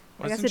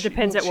 I guess Wasn't it she-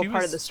 depends well, at what she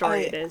part of was- the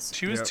story it is.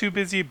 She was Yep. too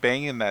busy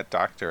banging that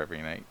doctor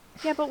every night.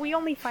 Yeah, but we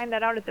only find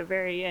that out at the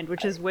very end,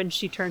 which is when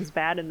she turns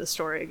bad in the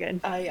story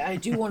again. I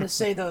do want to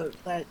say though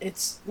that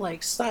it's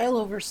like style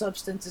over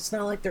substance. It's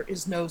not like there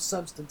is no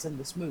substance in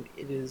this movie.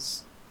 It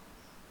is.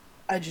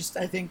 I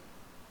think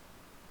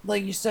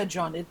like you said,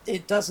 John,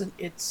 it doesn't.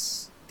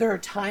 There are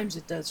times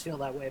it does feel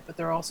that way, but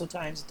there are also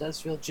times it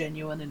does feel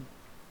genuine, and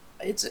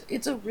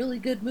it's a really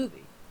good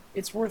movie.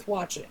 It's worth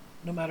watching,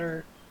 no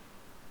matter.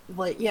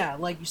 Like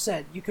you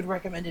said, you could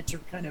recommend it to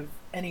kind of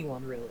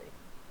anyone, really.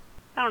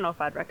 I don't know if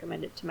I'd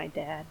recommend it to my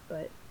dad,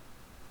 but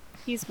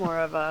he's more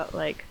of a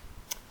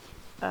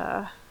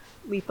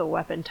Lethal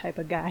Weapon type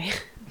of guy.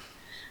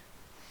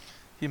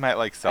 He might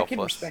like I can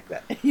Selfless. respect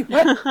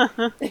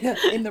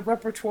that. In the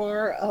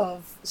repertoire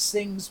of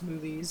Sings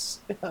movies,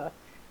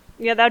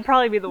 Yeah, that'd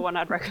probably be the one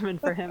I'd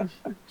recommend for him.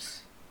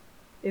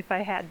 If I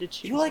had to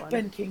choose you like one.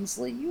 Ben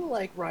Kingsley, you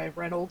like Ryan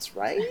Reynolds,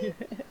 right?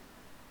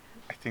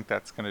 I think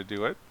that's going to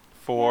do it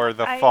for Yeah,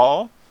 the I-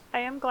 fall. I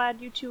am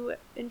glad you two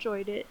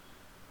enjoyed it.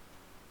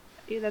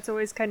 Yeah, that's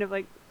always kind of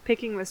like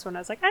picking this one. I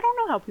was like, I don't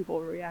know how people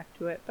will react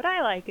to it, but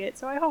I like it,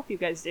 so I hope you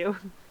guys do.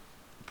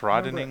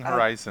 Broadening Remember,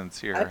 horizons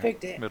here. I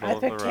picked Middle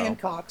of the row.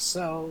 Hancock,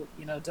 so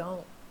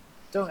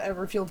don't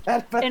ever feel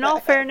bad about In that. all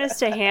fairness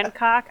to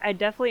Hancock, I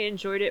definitely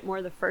enjoyed it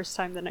more the first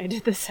time than I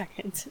did the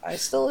second. I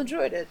still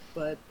enjoyed it,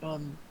 but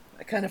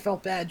I kind of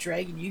felt bad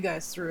dragging you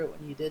guys through it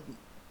when you didn't.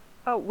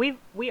 Oh,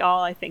 we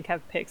all, I think,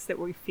 have picks that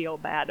we feel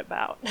bad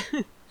about.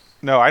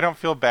 No, I don't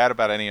feel bad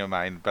about any of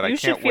mine, but You I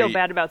should can't feel wait.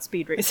 bad about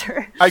Speed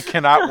Racer. I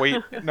cannot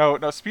wait. No,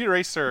 Speed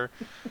Racer.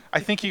 I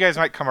think you guys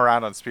might come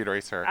around on Speed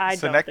Racer. I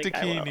don't think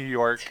I Synecdoche, will. New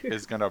York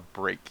is gonna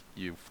break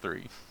you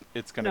three.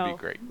 It's gonna be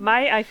great.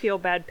 My I feel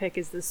bad pick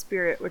is The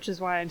Spirit, which is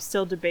why I'm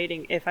still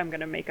debating if I'm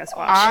gonna make us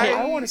watch I- it.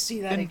 I want to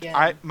see that and again.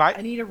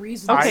 I need a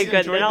reason. Okay, to see good, it. then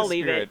enjoyed I'll The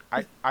leave it.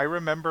 Spirit. I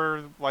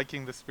remember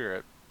liking The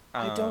Spirit.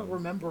 I don't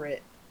remember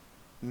it.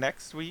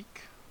 Next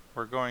week,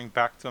 we're going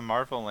back to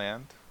Marvel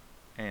Land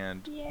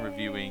and Yay.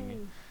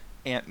 reviewing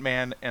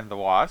Ant-Man and the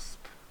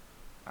Wasp.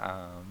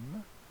 I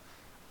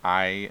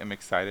am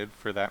excited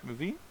for that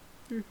movie,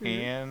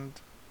 Mhm.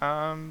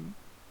 and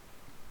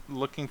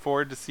looking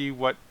forward to see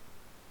what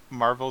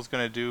Marvel's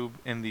gonna do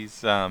in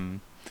these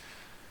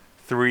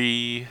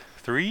three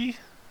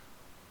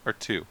or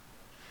two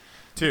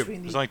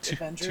Between There's the only two-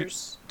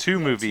 Avengers, two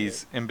yeah,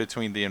 movies in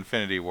between the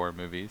Infinity War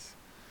movies.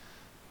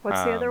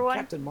 What's the other one?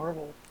 Captain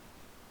Marvel.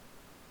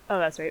 Oh,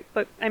 that's right.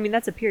 But I mean,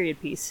 that's a period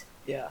piece.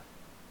 Yeah.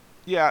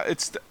 Yeah,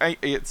 it's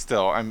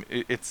still I'm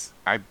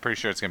pretty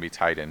sure it's gonna be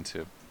tied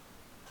into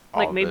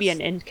Like all maybe this.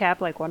 an end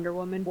cap, like Wonder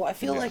Woman. Well, I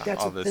feel like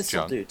that's all what this this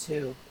will junk. do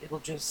too.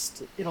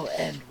 It'll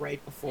end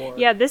right before.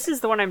 Yeah, this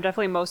is the one I'm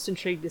definitely most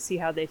intrigued to see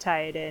how they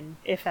tie it in,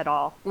 if at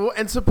all. Well,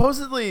 and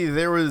supposedly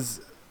there was,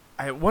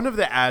 one of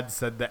the ads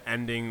said the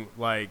ending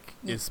like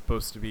is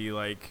supposed to be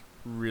like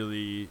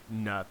really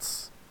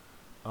nuts.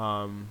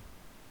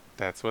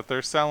 That's what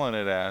they're selling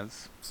it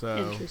as.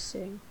 So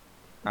Interesting.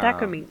 That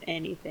could Um, mean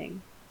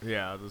anything.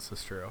 yeah, this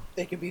is true.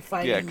 They could be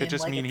fighting. Yeah, it could in,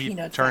 just like, mean a he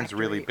peanut turns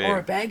really factory, or a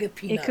big. bag of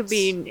peanuts. It could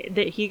be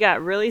that he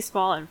got really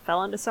small and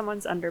fell into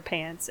someone's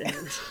underpants, and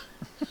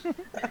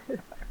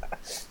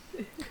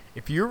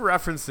If you're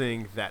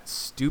referencing that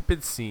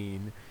stupid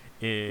scene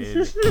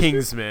in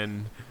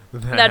Kingsman,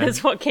 then, that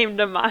is what came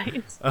to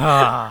mind.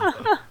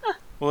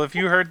 Well, have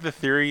you heard the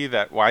theory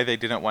that why they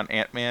didn't want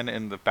Ant-Man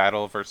in the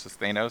battle versus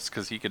Thanos?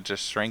 Because he could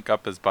just shrink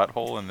up his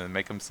butthole and then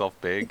make himself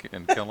big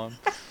and kill him.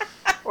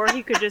 Or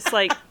he could just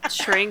like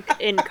shrink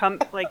and come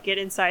like get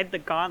inside the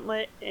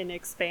gauntlet and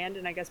expand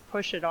and I guess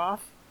push it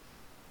off.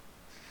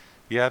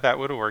 Yeah, that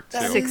would have worked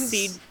That too. is-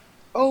 Succeed.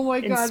 Oh my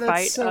in god, spite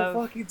that's so of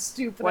fucking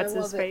stupid. What's I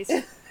his love face?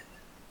 it.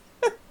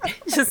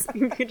 Just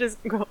you could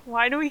just go.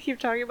 Why do we keep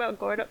talking about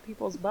going up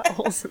people's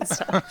buttholes and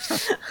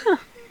stuff?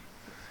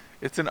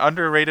 It's an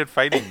underrated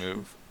fighting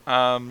move.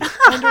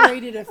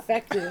 Underrated,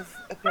 effective.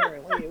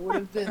 Apparently, it would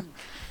have been.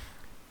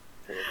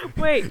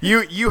 Wait,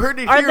 you heard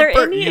it are here.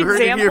 there any You heard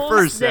it examples here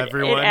first, that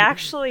everyone. it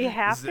actually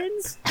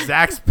happens?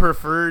 Zach's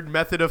preferred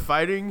method of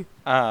fighting.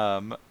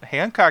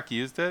 Hancock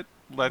used it.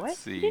 Let's What?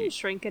 see. He didn't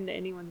shrink into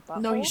anyone's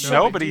butthole. No, he shoved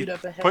No, a but he dude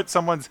up ahead. put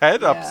someone's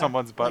head up Yeah,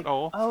 someone's like-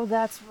 butthole. Oh,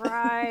 that's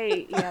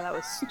right. Yeah, that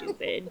was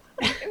stupid.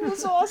 It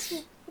was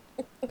awesome.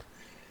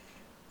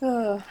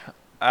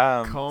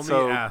 Call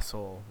So, me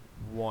asshole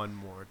one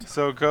more time.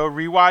 so go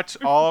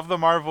rewatch all of the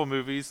Marvel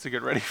movies to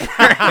get ready for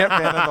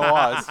Ant-Man and the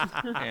Wasp,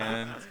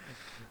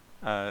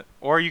 and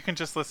or you can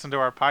just listen to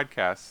our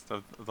podcast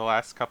of the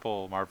last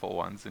couple Marvel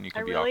ones, and you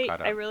can be all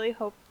caught up. I really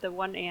hope the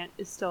one ant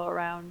is still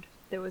around.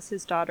 There was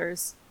his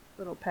daughter's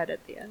little pet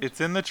at the end. It's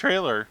in the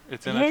trailer.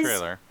 It's in the His-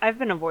 trailer. I've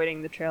been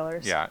avoiding the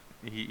trailers. Yeah,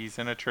 he's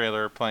in a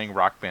trailer playing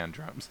Rock Band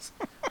drums.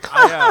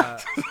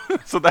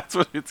 So that's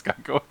what it's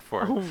got going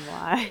for. Oh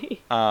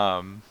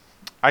my.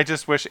 I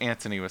just wish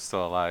Anthony was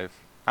still alive.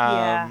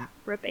 Yeah.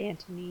 Rip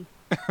Anthony.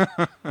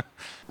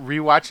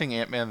 Rewatching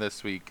Ant-Man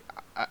this week,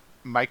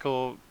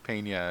 Michael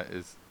Pena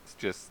is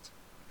just...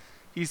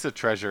 He's a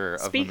treasure of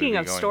the Speaking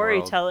of movie-going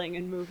storytelling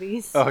in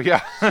movies. world. Oh,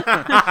 yeah.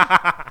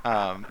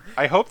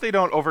 I hope they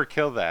don't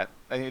overkill that.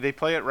 I mean, they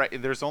play it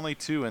right. There's only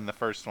 2 in the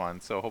first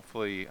one, so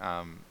hopefully...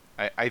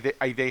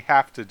 they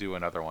have to do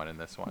another one in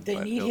this one. They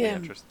but need it'll be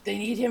him. interesting. They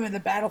need him in the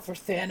battle for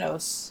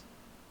Thanos.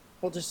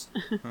 He'll just.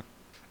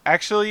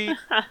 Actually,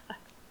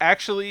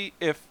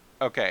 if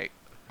okay,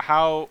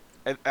 how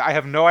I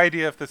have no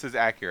idea if this is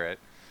accurate,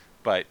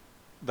 but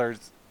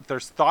there's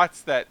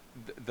thoughts that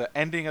the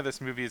ending of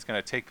this movie is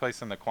going to take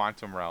place in the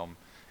quantum realm,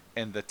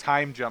 and the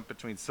time jump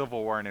between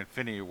Civil War and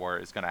Infinity War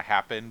is going to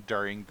happen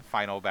during the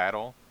final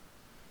battle.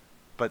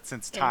 But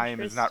since time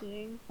is not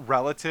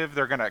relative,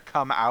 they're going to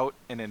come out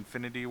in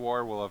Infinity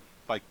War. Will have,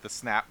 like, the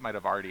snap might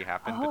have already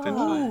happened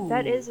potentially. Oh,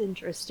 that is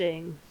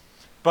interesting.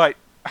 But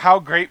how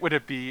great would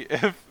it be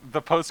if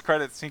the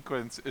post-credit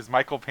sequence is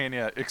Michael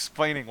Pena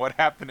explaining what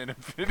happened in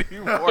Infinity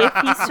War? If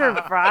he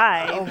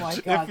survived. Oh my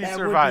god,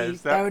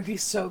 that would be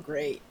so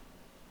great.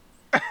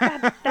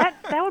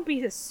 that would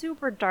be a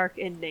super dark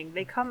ending.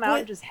 They come out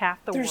and just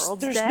half the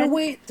world's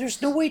dead.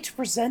 There's no way to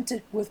present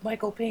it with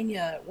Michael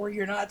Pena where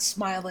you're not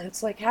smiling.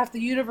 It's like half the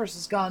universe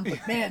is gone,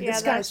 but man,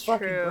 this guy's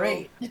fucking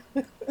great.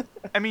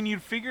 I mean,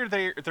 you'd figure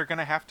they're going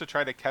to have to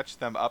try to catch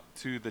them up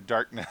to the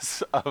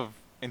darkness of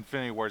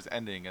Infinity War's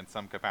ending in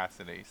some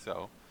capacity.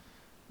 So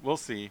we'll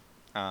see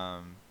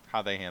how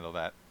they handle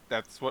that.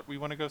 That's what we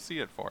want to go see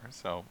it for.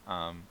 So,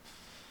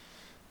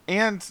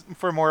 and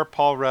for more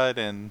Paul Rudd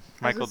and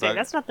Michael Douglas.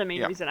 That's not the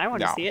main reason I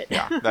want to see it.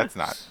 Yeah, that's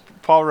not.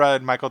 Paul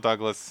Rudd, Michael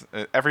Douglas,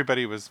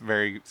 everybody was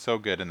so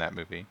good in that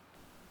movie.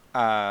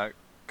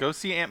 Go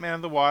see Ant-Man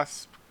and the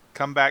Wasp.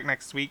 Come back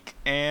next week,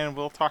 and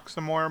we'll talk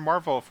some more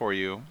Marvel for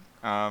you.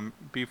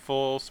 Be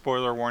full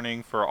spoiler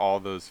warning for all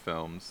those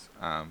films.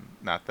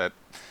 Not that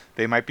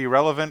they might be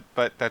relevant,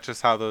 but that's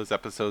just how those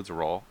episodes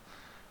roll.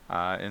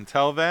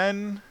 Until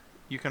then,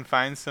 you can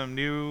find some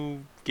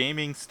new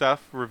gaming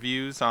stuff,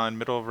 reviews on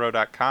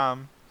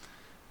middleofrow.com.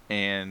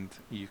 And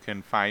you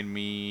can find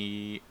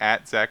me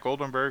at Zach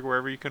Oldenburg,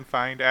 wherever you can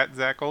find at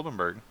Zach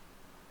Oldenburg.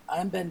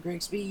 I'm Ben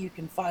Grigsby. You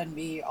can find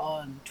me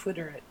on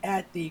Twitter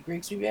at the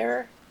Grigsby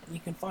Bear.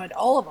 You can find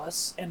all of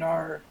us in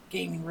our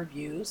gaming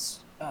reviews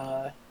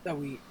that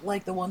we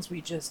like, the ones we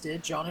just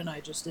did. John and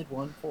I just did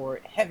one for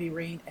Heavy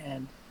Rain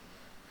and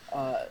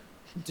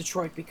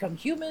Detroit Become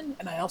Human,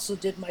 and I also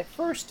did my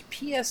first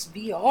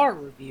PSVR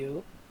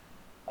review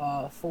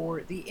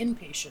for The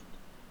Inpatient.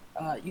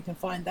 You can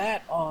find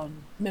that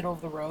on Middle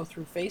of the Row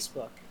through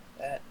Facebook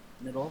at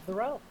Middle of the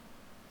Row.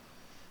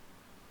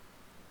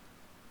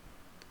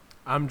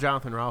 I'm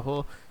Jonathan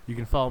Rahul. You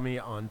can follow me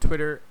on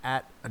Twitter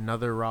at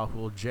another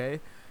Rahul J.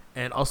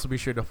 And also be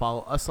sure to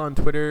follow us on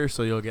Twitter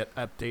so you'll get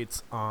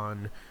updates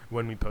on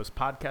when we post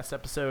podcast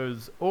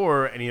episodes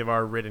or any of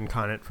our written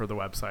content for the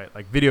website,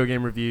 like video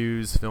game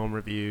reviews, film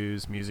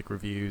reviews, music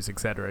reviews,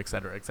 etc.,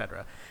 etc.,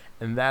 etc.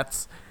 And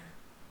that's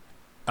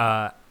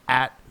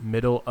at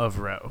Middle of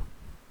Row.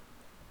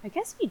 I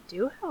guess we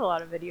do have a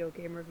lot of video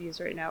game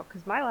reviews right now,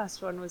 because my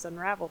last one was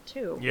Unravel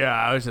 2.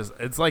 Yeah,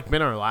 it's like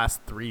been our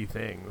last 3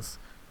 things.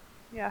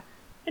 Yeah.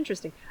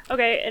 Interesting.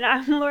 Okay, and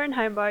I'm Lauren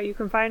Heimbaugh. You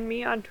can find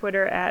me on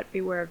Twitter at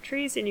Beware of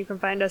Trees, and you can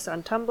find us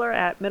on Tumblr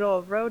at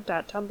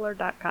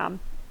middleofroad.tumblr.com.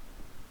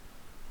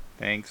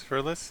 Thanks for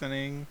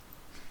listening.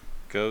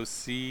 Go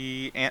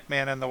see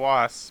Ant-Man and the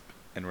Wasp.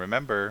 And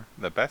remember,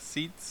 the best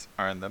seats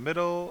are in the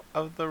middle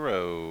of the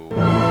row.